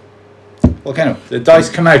the volcano. The dice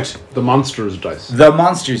come out. The monster's dice. The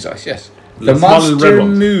monster's dice, yes. The Small red monster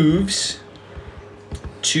ones. moves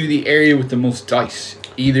to the area with the most dice,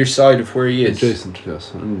 either side of where he is. Adjacent,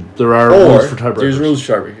 yes. And there are Or rules for tiebreakers. there's rules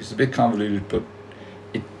for tiebreakers. It's a bit convoluted, but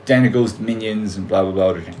then it goes to minions and blah blah blah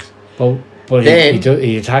other things. But Then-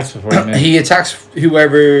 he attacks before he moves. He attacks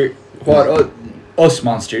whoever. us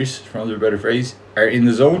monsters, for want of a better phrase, are in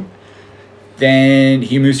the zone, then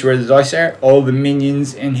he moves to where the dice are. All the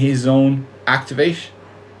minions in his zone activate.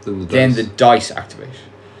 Then the dice activate.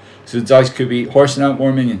 So the dice could be horsing out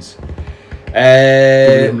more minions.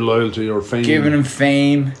 Giving him loyalty or fame. Giving him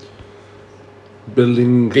fame.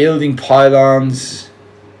 Building pylons.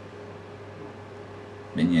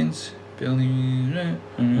 Minions. Building.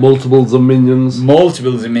 Multiples of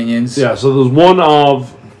minions. Yeah, so there's one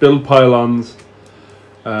of build pylons,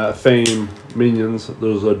 fame, minions.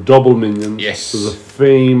 There's a double minion. Yes. There's a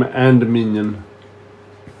fame and a minion.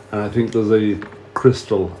 And I think there's a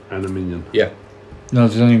crystal and a minion. Yeah. No,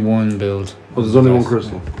 there's only one build. Oh, there's only one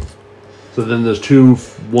crystal. So then there's one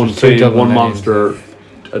There's two fame, double one minions. monster,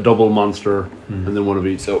 a double monster, and then one of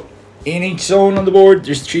each. So in each zone on the board,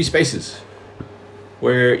 there's 3 spaces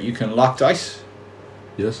where you can lock dice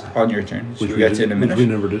Yes. on your turn, which Which we'll we get to in a did- which we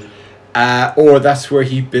minute. never did. Or that's where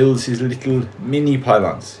he builds his little mini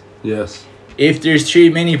pylons. Yes. If there's 3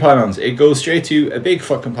 mini pylons, it goes straight to a big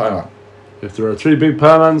fucking pylon. If there are 3 big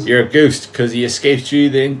pylons, You're a ghost because he escaped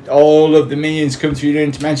through all of the minions come through the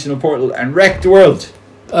interdimensional portal and wreck the world.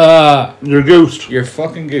 you're a ghost. You're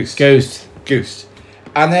fucking ghost. Ghost.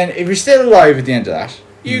 And then if you're still alive at the end of that,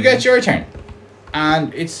 you get your turn.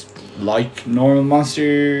 And it's like normal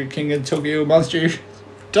Monster King of Tokyo Monster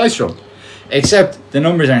dice roll. Except the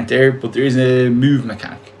numbers aren't there, but there is a move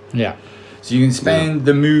mechanic. Yeah. So you can spend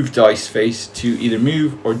the move dice face to either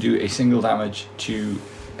move or do a single damage to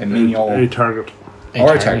a minion A target.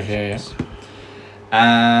 or a target. Yeah.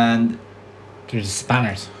 And There's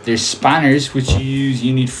spanners. there's spanners which you use.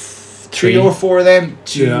 You need 3 Three. or 4 of them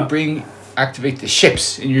to Yeah. activate the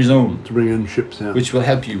ships in your zone, To bring in ships, yeah. which will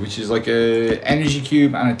help you. Which is like a energy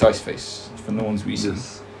cube and a dice face from the ones we see.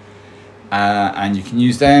 Yes. And you can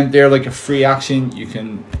use them. They're like a free action. You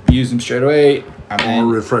can use them straight away and Or then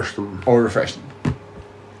refresh them. or refresh them.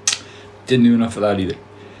 Didn't do enough of that either.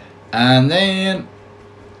 And then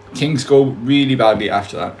things go really badly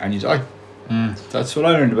after that, and you die. That's what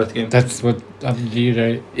I learned about the game. That's what happened to you,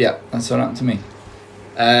 right? Yeah, that's what happened to me.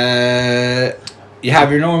 You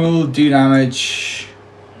have your normal do damage,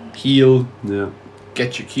 heal, Yeah.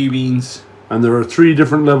 get your cubines. And there are 3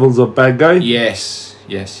 different levels of bad guy. Yes.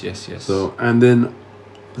 So, and then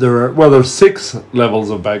there's 6 levels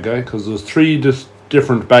of bad guy because there's 3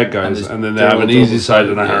 different bad guys, there's and then they double- have an easy double side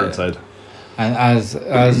and a sided, hard yeah. side. And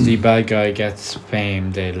as the bad guy gets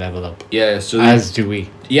fame, they level up. Yeah. So As do we.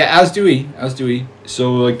 as do we.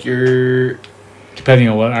 So like your Depending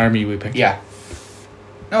on what army we pick. yeah.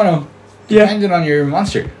 No. Yeah. Depending on your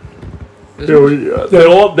monster. They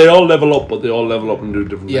all level up, but they all level up and do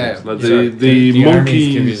different Yeah, things. Like sorry. the The armies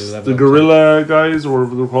give you monkeys, the level the up. gorilla guys, or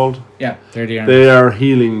whatever they're called, Yeah. They're the army. they are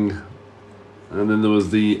healing. And then there was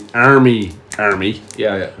the army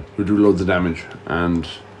Yeah. who do loads of damage. And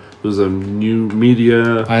there's a new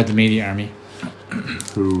media I had the media army.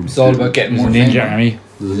 who It's all about getting There was more a ninja fame. army.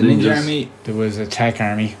 There's a ninja army, There was a tech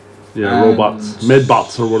army. Yeah, robots,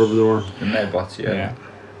 medbots or whatever they were. the medbots. Yeah.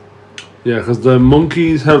 Yeah, because the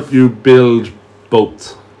monkeys help you build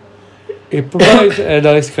boats. It provides a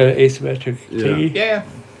nice kind of asymmetric Yeah. thingy. Yeah.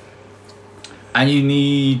 And you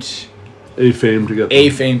need A fame to get them. a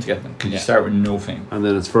fame to get them. Because Yeah. you start with no fame. And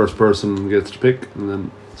then it's first person gets to pick, and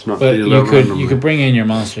then it's not But the you 11 could randomly. bring in your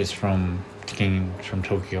monsters from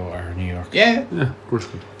Tokyo or New York, Yeah. Yeah, of course.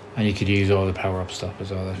 Good. and you could use all the power up stuff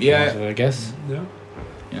as well. If Yeah. you wanted, I guess. Yeah.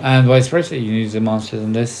 And vice versa, you can use the monsters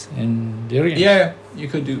in this in the other games. Yeah. You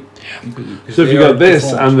could do. 'Cause So if they you are got this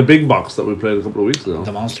deformed. and the big box that we played a couple of weeks ago,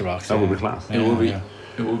 The monster box. that yeah. would be class. Yeah, It will be. yeah.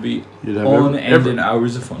 It will be You'd have unending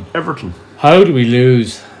hours of fun. Everton. How do we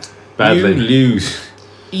lose? Badly. You lose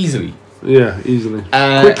easily. Yeah, easily.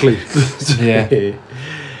 Quickly. Yeah.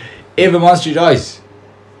 If a monster dies,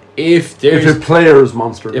 if there's If a player's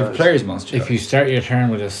monster if a dies. player's monster If dies, you start your turn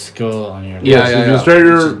with a skull on your Yeah, Yes, yeah, if you yeah. start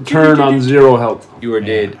your So- turn on 0 health. you are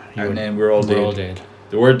dead, you and would- then we're all dead. we're all dead.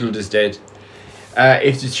 The world is dead.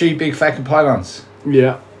 If there's 3 big fucking pylons,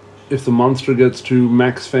 Yeah. If the monster gets to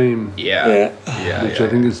max fame, yeah, which I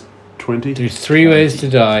think is 20. There's 3 ways to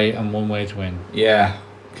die and 1 way to win. yeah,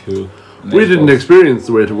 cool. And We there's didn't both. experience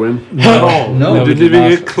the way to win at all. No, we we didn't did even not.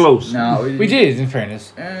 get close. No, We did, in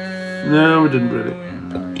fairness. No, we didn't really.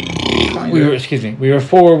 We were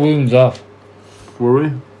 4 wounds off Were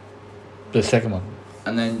we? the second one.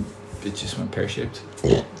 and then it just went pear shaped.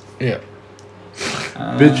 Yeah.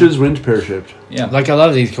 Bitches went pear shaped. Yeah, Like a lot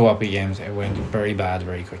of these co-op games, it went very bad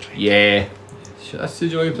very quickly. yeah. So that's the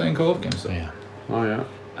joy of playing co-op games, though. So, yeah. Oh,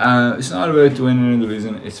 yeah. It's not about the winning and the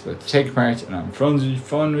losing. It's about to take part and have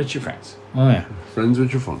fun with your friends. Oh, yeah. Friends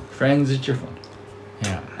with your fun. Friends with your fun.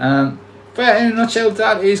 Yeah. But in a nutshell,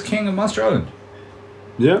 that is King of Monster Island.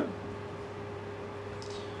 Yeah.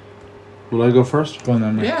 Will I go first? Go on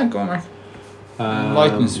then. Mark. Yeah, go on, Mark.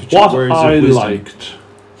 Enlighten us with What your words of I wisdom. liked,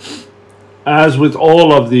 as with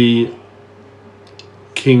all of the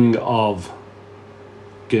King of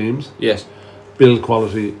games, Yes. build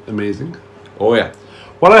quality amazing. Oh, yeah.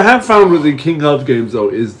 What I have found with the King of games though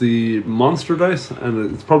is the monster dice,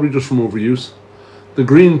 and it's probably just from overuse. The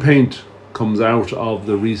green paint comes out of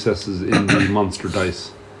the recesses in the monster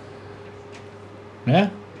dice Yeah,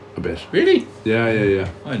 a bit. Really? Yeah.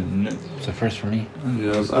 I didn't know. it's a first for me.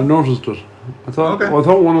 Yeah, I've noticed it. I thought Okay. I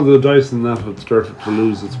thought one of the dice in that had started to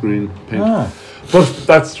lose its green paint. Oh, But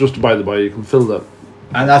that's just by the by, you can fill that.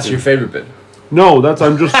 And that's your favourite bit? No,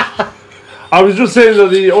 I'm just I was just saying that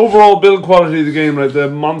the overall build quality of the game, like the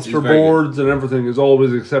monster It's very boards and everything, is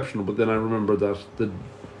always exceptional, but then I remember that the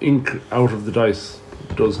ink out of the dice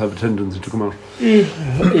does have a tendency to come out.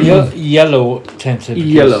 yellow tends to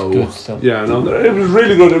produce Yellow. good stuff. Yeah, no, it was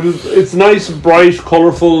really good. It's nice, bright,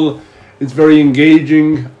 colourful. It's very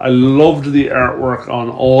engaging. I loved the artwork on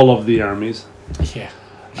all of the armies. Yeah.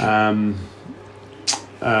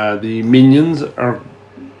 The minions are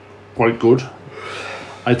quite good.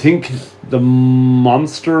 I think the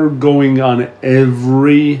monster going on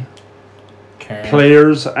every Carry.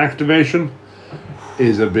 player's activation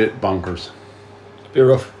is a bit bonkers. Bit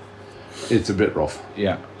rough. It's a bit rough.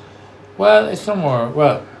 Yeah. Well, it's no more.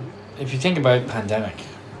 Well, if you think about pandemic,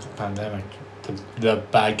 the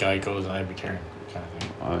bad guy goes on every turn, kind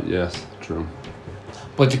of thing. Yes, true.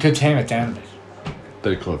 But they could tame it down a bit.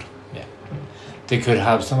 They could. Yeah. They could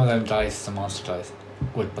have some of them dice, the monster dice,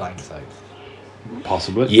 with blank sides.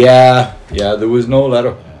 Possibly. Yeah. Yeah, there was no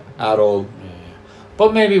letter at all. Yeah.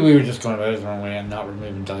 But maybe we were just going about it the wrong way and not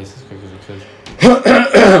removing dice as quick as we could.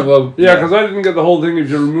 Well, Yeah, because I didn't get the whole thing. If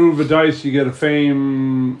you remove a dice, you get a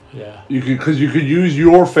fame. Yeah. You could use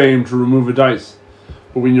your fame to remove a dice,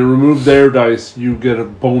 but when you remove their dice, you get a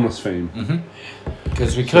bonus fame.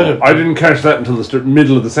 Because we could have. I didn't catch that until the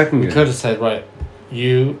middle of the second We game. could have said, right,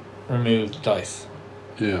 you remove dice.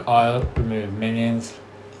 Yeah. I'll remove minions,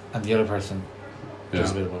 and the other person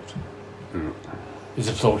does a Yeah. bit of both. Yeah. It's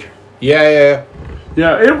a floater. Yeah.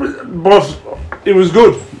 Yeah, but it was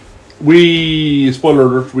good. We, spoiler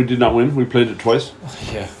alert, we did not win. We played it twice.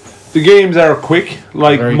 Yeah. The games are quick,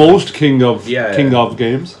 like Very most King of Yeah, King yeah. of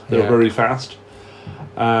games. They're Yeah. very fast.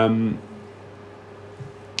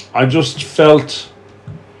 I just felt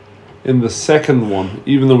in the second one,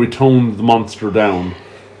 even though we toned the monster down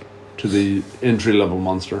to the entry level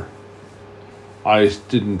monster, I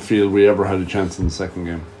didn't feel we ever had a chance in the second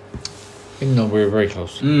game. Even though we were very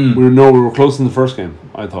close. Mm. We were close in the first game,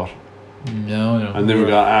 I thought, No. and then we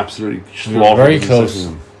got absolutely we were slaughtered. very in the close.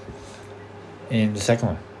 second game. In the second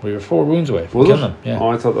one. We were 4 wounds away from Was killing it? them. Yeah. Oh,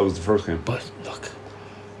 I thought that was the first game. But look.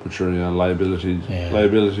 But sure, yeah, liability Yeah.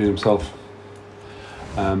 himself.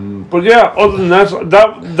 But yeah, other than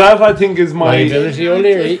that I think is my Liability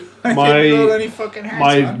O'Leary.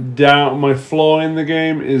 my flaw in the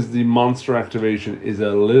game is the monster activation is a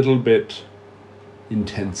little bit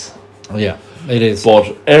intense. Yeah, it is.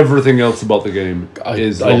 But everything else about the game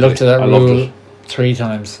is I lovely. looked at that I loved rule it. 3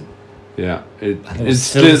 times. Yeah, And it was it's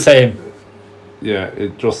still the same. Yeah,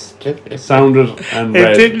 it just sounded and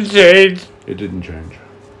read. change. It didn't change.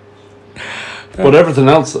 But everything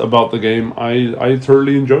else about the game, I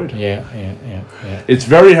thoroughly enjoyed. Yeah. It's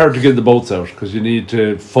very hard to get the boats out because you need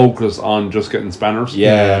to focus on just getting spanners.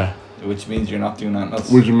 Yeah. Which means you're not doing that.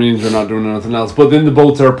 Which means you're not doing anything else. But then the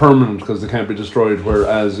boats are permanent because they can't be destroyed.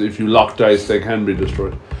 Whereas if you lock dice, they can be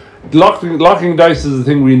destroyed. Locking dice is the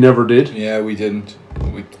thing we never did Yeah, we didn't.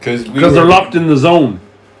 Because they're locked in the zone,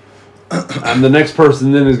 and the next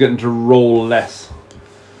person then is getting to roll less.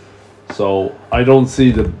 So I don't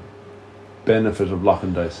see the benefit of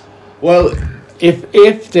locking dice. Well,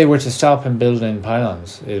 If they were to stop and build in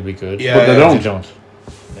pylons, it'd be good. Yeah, But they yeah, don't. They don't.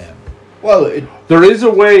 Yeah. well, There is a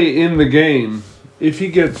way in the game, if he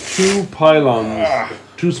gets 2 pylons,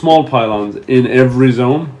 2 small pylons in every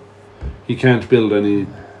zone, he can't build any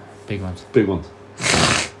Big ones. big ones.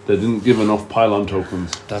 They didn't give enough pylon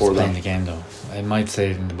tokens That's for playing that. the game though. I might say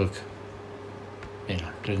it in the book. You know,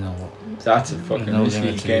 there's no. that's a fucking No risky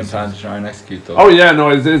limit to game this. plan to try and execute, though. Oh yeah, no,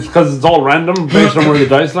 it's because it's all random based on where the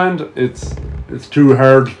dice land. It's too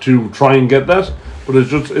hard to try and get that, but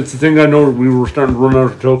it's the thing I know we were starting to run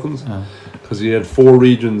out of tokens Oh. because he had 4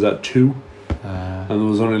 regions at 2, Uh, and there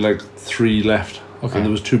was only like 3 left, Okay. and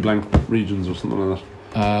there was 2 blank regions or something like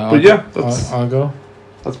that. I'll But yeah, go- that's- I'll go.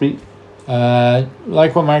 That's me.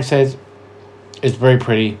 Like what Mark said, it's very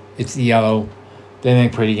pretty. It's yellow. They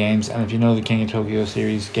make pretty games, and if you know the King of Tokyo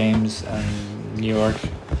series games and New York,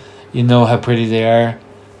 you know how pretty they are.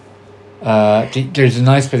 There's a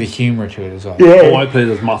nice bit of humour to it as well. Oh, I played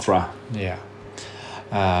as Mothra. Yeah.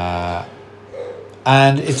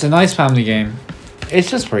 And it's a nice family game. It's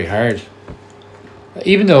just pretty hard.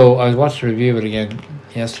 Even though I watched a review of it again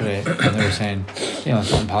yesterday, and they were saying, it's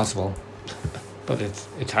not impossible. But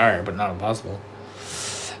it's hard, but not impossible.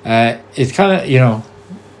 It's kind of,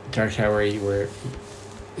 Dark Tower where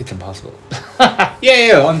it's impossible.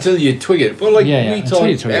 Yeah, until you twig it. But we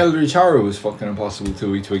thought Elder Tower was fucking impossible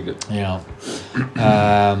till we twigged it. Yeah.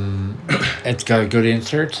 It's got a good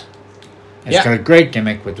insert. It's got a great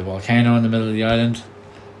gimmick with the volcano in the middle of the island.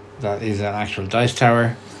 That is an actual dice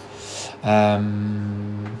tower.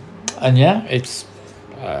 And it's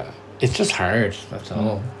just hard, that's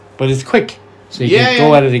all. But it's quick. So you can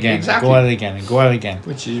go at it again, exactly. Go at it again, and go at it again.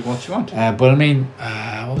 Which is what you want. But I mean,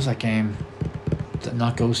 what was that game?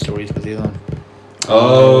 Not Ghost Stories, but the other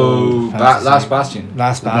one. Last Bastion.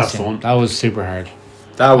 Last Bastion. That was super hard.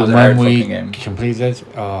 That was a hard fucking game. When we completed it,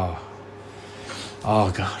 oh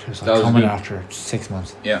god, it was like coming after 6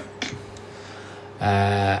 months. Yeah.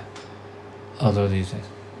 Although these days.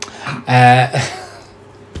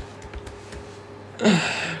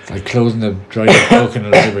 It's like closing the dry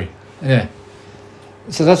coconut library. Yeah.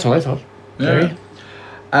 So that's what I thought. Yeah.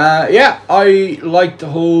 I like the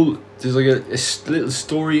whole. There's like a little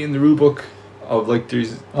story in the rule book of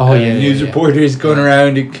there's news reporters going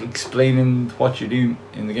around explaining what you're doing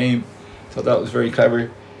in the game. So that was very clever.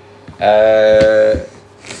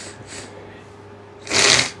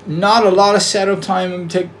 Not a lot of setup time and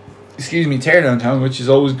teardown time, which is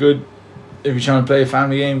always good if you're trying to play a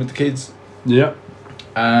family game with the kids. Yeah.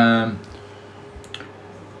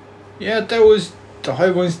 There was the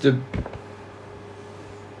high points. The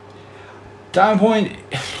down point,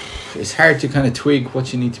 it's hard to kind of twig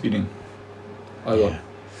what you need to be doing.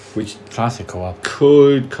 Which classic co-op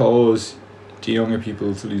could cause the younger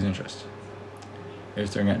people to lose interest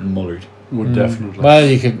if they're getting mullered. Would definitely. Well,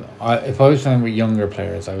 you could. If I was playing with younger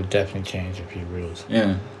players, I would definitely change a few rules.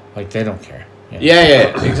 Yeah. They don't care.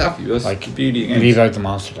 Yeah, exactly. That's the beauty of games. Leave out the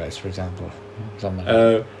monster dice, for example.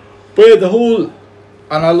 But the whole,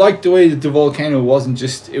 and I liked the way that the volcano wasn't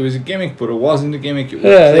just, it was a gimmick, but it wasn't a gimmick. It was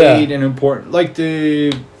played an important, like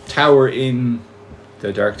the tower in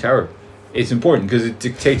the Dark Tower. It's important because it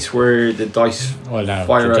dictates where the dice fire.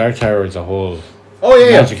 The Dark Tower is a whole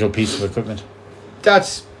magical piece of equipment.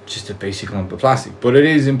 That's just a basic lump of plastic, but it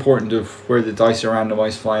is important of where the dice are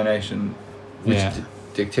randomized flying out, and which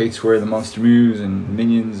dictates where the monster moves and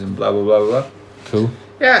minions and blah blah blah blah. Cool.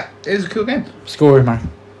 Yeah, it's a cool game. Score, Mark.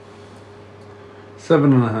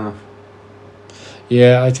 7.5.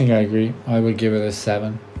 Yeah, I think I agree. I would give it a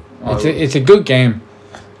 7. It's a good game.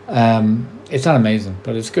 It's not amazing,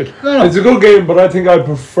 but it's good. No. It's a good game, but I think I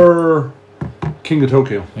prefer King of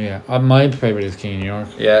Tokyo. Yeah, my favourite is King of New York.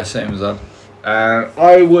 Yeah, same as that.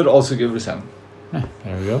 I would also give it a 7.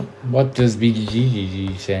 There we go. What does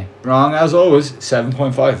BGG say? Wrong as always.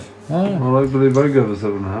 7.5. Well, I believe I give it a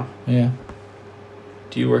 7.5. Yeah.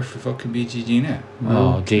 Do you work for fucking BGG now?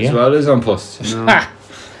 Oh, do you? As well as on Plus. No.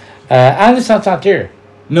 And it's not that dear.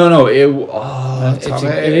 No. It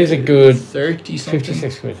is a good 30 something.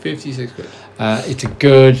 56 quid. 56 quid. It's a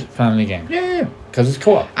good family game. Yeah. Because it's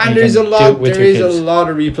co-op. And there is a lot of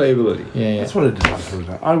replayability. Yeah. That's what I did last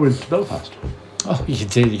Thursday. I went to Belfast. Oh, you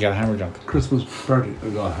did. You got a hammer drunk. Christmas party. I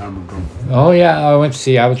got a hammer drunk. Oh yeah, I went to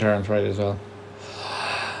see Avatar on Friday as well.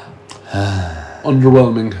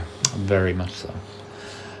 Underwhelming. Very much so.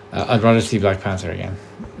 I'd rather see Black Panther again.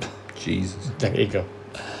 Jesus. There you go.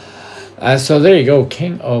 So there you go.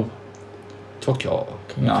 King of Tokyo.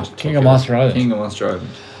 King of Monster Island. King of Monster Island.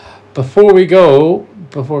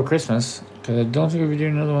 Before Christmas, because I don't think we'll be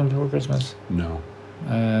doing another one before Christmas. No.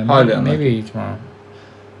 Maybe tomorrow.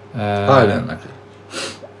 Likely.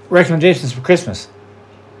 Recommendations for Christmas.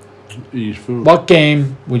 Eat food. What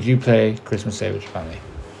game would you play Christmas Day with your family?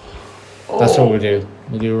 That's what we'll do.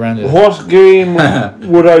 We'll do around it. What game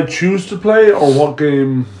would I choose to play, or what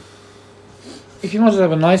game? If you wanted to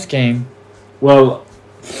have a nice game. Well,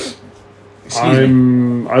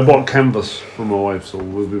 I bought Canvas for my wife, so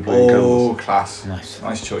we'll be playing Canvas. Oh, class.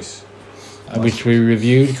 Nice choice. Which we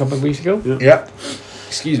reviewed a couple of weeks ago. Yeah.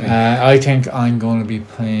 Excuse me. I think I'm going to be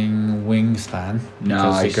playing Wingspan.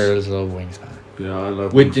 Nice. Because the girls love Wingspan. Yeah, I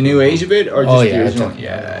love with the new age of it, or just the original?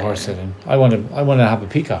 Yeah, horse sitting. I want to have a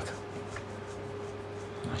peacock.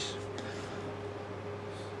 Nice.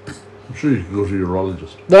 I'm sure you can go to your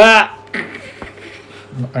urologist.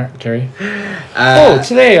 Terry.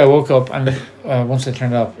 Today I woke up and once I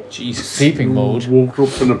turned off sleeping mode. Woke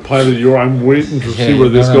up in a pile of urine. I'm waiting to see where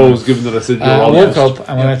this goes, given that I said urologist. I woke up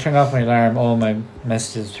and when I turned off my alarm, all my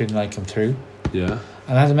messages through the night come through. Yeah.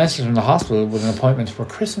 And I had a message from the hospital with an appointment for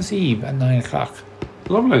Christmas Eve at 9 o'clock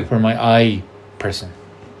Lovely. for my eye person.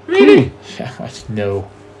 Really? Yeah, I said,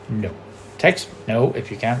 no. Text no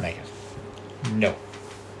if you can't make it. No.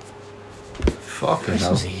 Fucking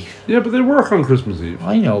Christmas hell. Eve. Yeah, but they work on Christmas Eve.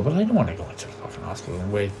 I know, but I don't want to go into the fucking hospital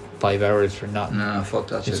and wait 5 hours for nothing. Nah, fuck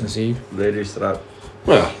that Christmas shit. Eve. Ladies to that.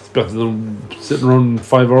 Well, it's better than sitting around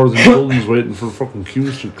 5 hours in phones waiting for fucking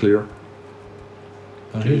queues to clear.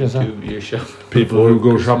 Oh, who does that? Your show. People who go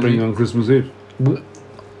Christmas shopping Eve. on Christmas Eve.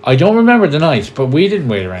 I don't remember the night, but we didn't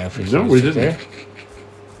wait around for No, queues, we did didn't. there?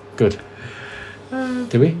 Good.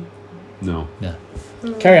 Did we? No. No.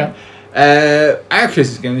 Carry on. Our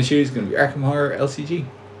Christmas game this year is going to be Arkham Horror LCG.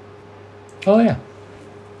 Oh, yeah.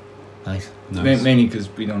 Nice. Nice. Mainly because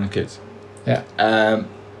we don't have kids. Yeah.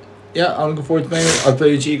 Yeah, I'm looking forward to playing it. I've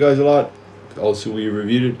played with you guys a lot. Also, we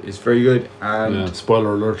reviewed it. It's very good. And Yeah,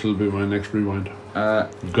 spoiler alert, will be my next rewind. uh,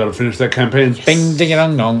 You've got to finish that campaign. Bing, ding,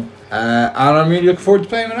 dong, dong. and I'm really looking forward to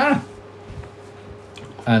playing with Anna.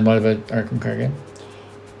 And what about Arkham Card Game?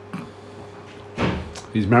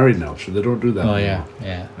 He's married now, so they don't do that. Oh, anymore.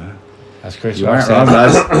 yeah. That's Chris You Rock weren't said. wrong,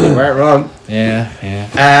 lads. You weren't wrong.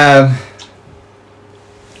 Yeah.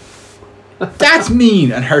 That's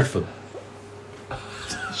mean and hurtful.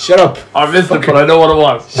 Shut up. I missed it, but I know what it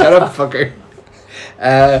was. Shut up, fucker.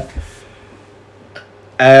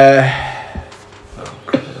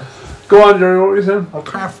 Go on, Jerry, what were you saying? I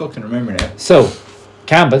can't fucking remember now. So,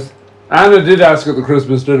 Canvas. Anna did ask at the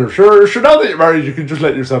Christmas dinner, sure, now that you're married, you can just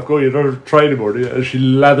let yourself go. You don't have to try anymore, do you? And she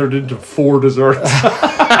lathered into 4 desserts.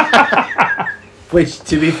 Which,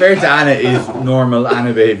 to be fair to Anna, is normal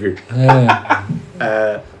Anna behaviour.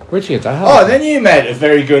 Where'd you get that? Oh, then you made a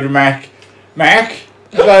very good remark. Mark?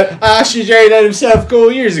 About Ashley Jerry let himself go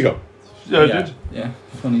years ago. Yeah, I did. Yeah,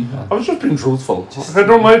 funny. I was just being truthful. I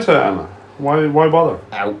don't mind to Anna. Why bother?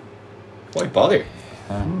 Ow. Why bother?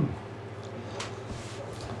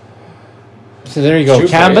 So there you go. Shoot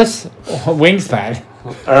for Canvas, Wingspan,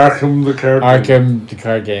 Arkham the card game. Arkham, the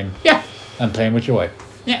card game, Yeah. and playing with your wife.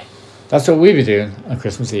 Yeah. That's what we be doing on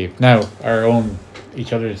Christmas Eve. Now, our own,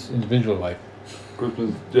 each other's individual wife.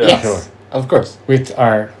 Christmas, yeah. Yes. Sure. Of course. With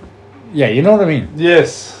our, yeah, you know what I mean?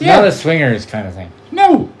 Yes. Yeah. Not a swingers kind of thing.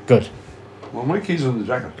 No. Good. Well, my keys are in the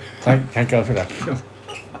jacket. Thank God for that.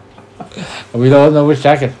 We don't know which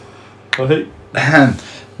jacket. Well, hey.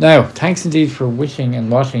 Now, thanks indeed for wishing and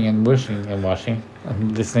watching and wishing and watching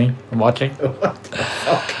and listening and watching. What the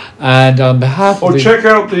fuck? And on behalf of Oh, the, check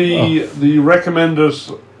out the recommended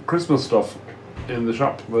Christmas stuff in the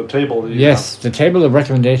shop, the table. that you yes, the table of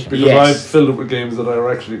recommendation. have. Because Yes. I filled it with games that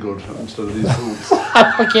are actually good instead of these fools.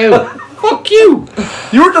 Fuck you. Fuck you.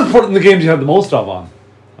 You were just putting the games you had the most of on.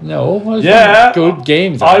 No, it was Yeah. good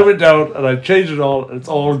games. I went down and I changed it all, and it's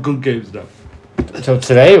all good games now. So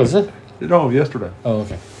today was it? You know, yesterday. Oh,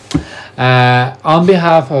 okay. On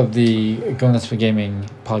behalf of the Gunners for Gaming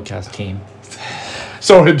podcast team,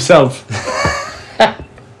 So himself.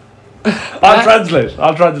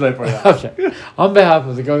 I'll translate for you. okay. On behalf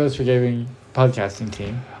of the Gunners for Gaming podcasting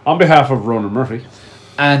team, On behalf of Ronan Murphy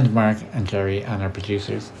and Mark and Jerry and our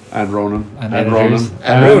producers, and Ronan And and editors.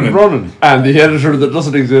 Ronan And Ronan and the editor that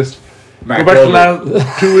doesn't exist. Mark Go back to Goldberg.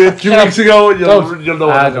 last 2 weeks ago. You'll know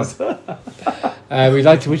what it is. we'd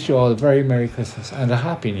like to wish you all a very Merry Christmas and a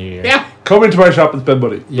Happy New Year. Yeah. Come into my shop and spend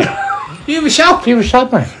money. Yeah. You have a shop. People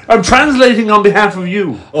shop, Mark. I'm translating on behalf of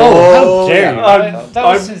you. Oh, how dare you. I'm, That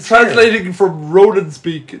was I'm sincere. translating from Ronan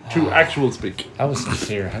speak to actual speak. That was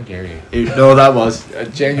sincere. How dare you? No, that was.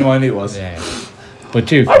 Genuinely it was. Yeah. But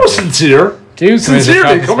do. I was sincere. do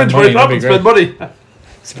Sincerely, come into my shop and spend money.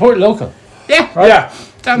 Support local. Yeah. Right? Yeah.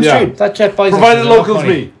 Damn Yeah. straight. That Jeff buys Provided locals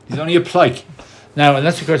me. He's only a plike. Now,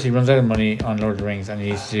 unless of course he runs out of money on Lord of the Rings and he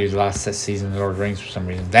needs to do the last season of Lord of the Rings for some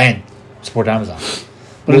reason, then support Amazon.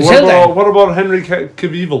 But until then, What about Henry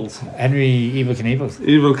Cavilla's Henry Evil Knievel's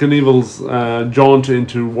Evil Knievel's jaunt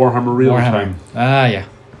into Warhammer Real Warhammer. Time? Ah, yeah.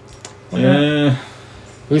 Yeah.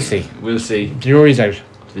 We'll see. We'll see. The jury's out.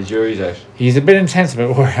 The jury's out. He's a bit intense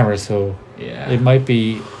about Warhammer, so Yeah. it might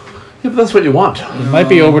be Yeah, but that's what you want.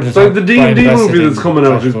 over the It's like top. the Brian D&D Blessed movie and that's coming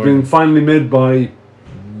out Josh has Gordon. been finally made by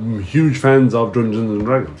huge fans of Dungeons and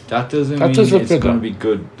Dragons. That doesn't That mean does look it's good, going to though. be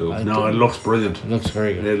good, though. No, it looks brilliant. It looks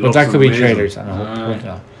very good. It But looks that could be amazing. trailers, and I hope.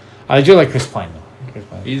 No. I do like Chris Pine, though. Chris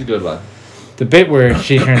Pine. He's a good lad. The bit where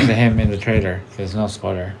she turns to him in the trailer, there's no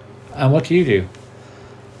spoiler. And what do you do?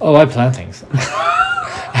 Oh, I plan things.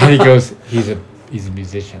 And he goes, he's a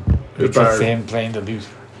musician. He's It's a just bard. him playing the lute.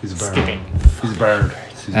 He's a bard. Skipping. He's a bird.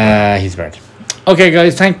 He's a bird. Okay,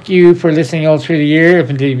 guys, thank you for listening all through the year. If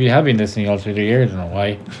indeed you have been listening all through the year, I don't know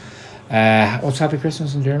why. What's Happy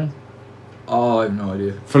Christmas in German? Oh, I have no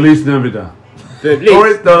idea. Feliz Navidad.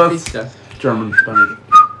 Alright, no, that's German, Spanish.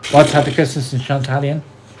 What's Happy Christmas in Chantalian?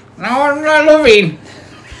 No, I'm not loving.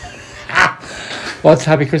 What's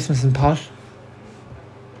Happy Christmas in Posh?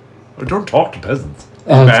 I don't talk to peasants.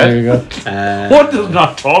 Oh, Bad. there you go. One does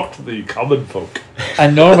not talk to the common folk.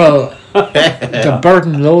 And normal, the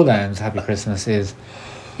Burton Lowlands Happy Christmas is,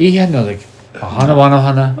 no like, ahana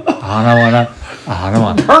wana,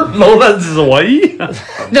 ahana. Burnt Lowlands is Hawaii.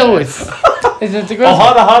 No, it's the grill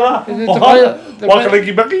Ohana, Is it Ohana, the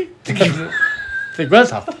Wakaliki Becky. The grill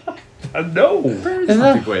top. No. Isn't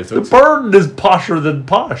it? The burn is posher than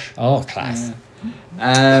posh. Oh, class.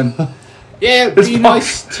 Yeah, It's be posh-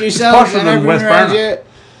 nice to yourself posher and than everyone West around Barna. you.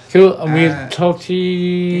 Cool, and we'll talk to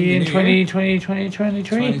you in in the new 2023,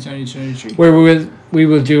 2023. where we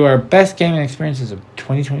will do our best gaming experiences of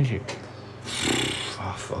 2022.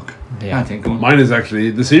 Oh, fuck. Yeah. I think Mine is actually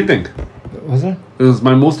this evening. Was it? It was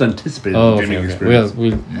my most anticipated gaming Okay. experience.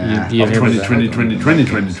 We'll Nah. you'll Of hear about that.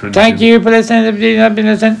 2020. Thank you for listening. If you have been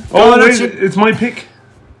listening. Oh, that's wait, it. it's my pick.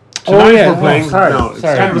 Oh, Tonight yeah. we're playing. Sorry. No, it's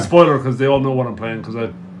Sorry. kind of a spoiler because they all know what I'm playing because I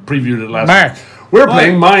previewed it last Mark. week. We're What?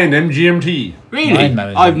 playing Mine MGMT. Really? Mind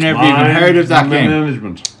management. I've never even heard of that game.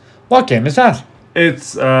 Management. What game is that?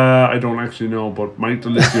 It's I don't actually know, but Mike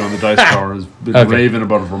Delisio on the Dice Tower has been Okay. raving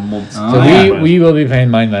about it for months. Oh, So yeah. we will be playing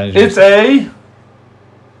Mind Management. It's a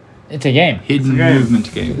It's a game. Hidden game.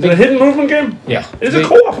 movement game. Is it a hidden movement game? Yeah. It's Big- a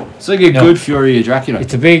co-op. It's like a No. good Fury of Dracula.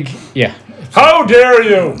 It's a big yeah. How dare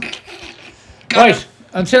you? Right.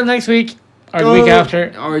 Until next week or the week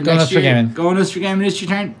after. Or Go next nuts for year. gaming. Go nuts for gaming. It's your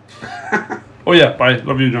turn. Oh yeah, bye.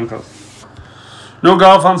 Love you, John Cos. No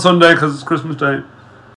golf on Sunday because it's Christmas Day.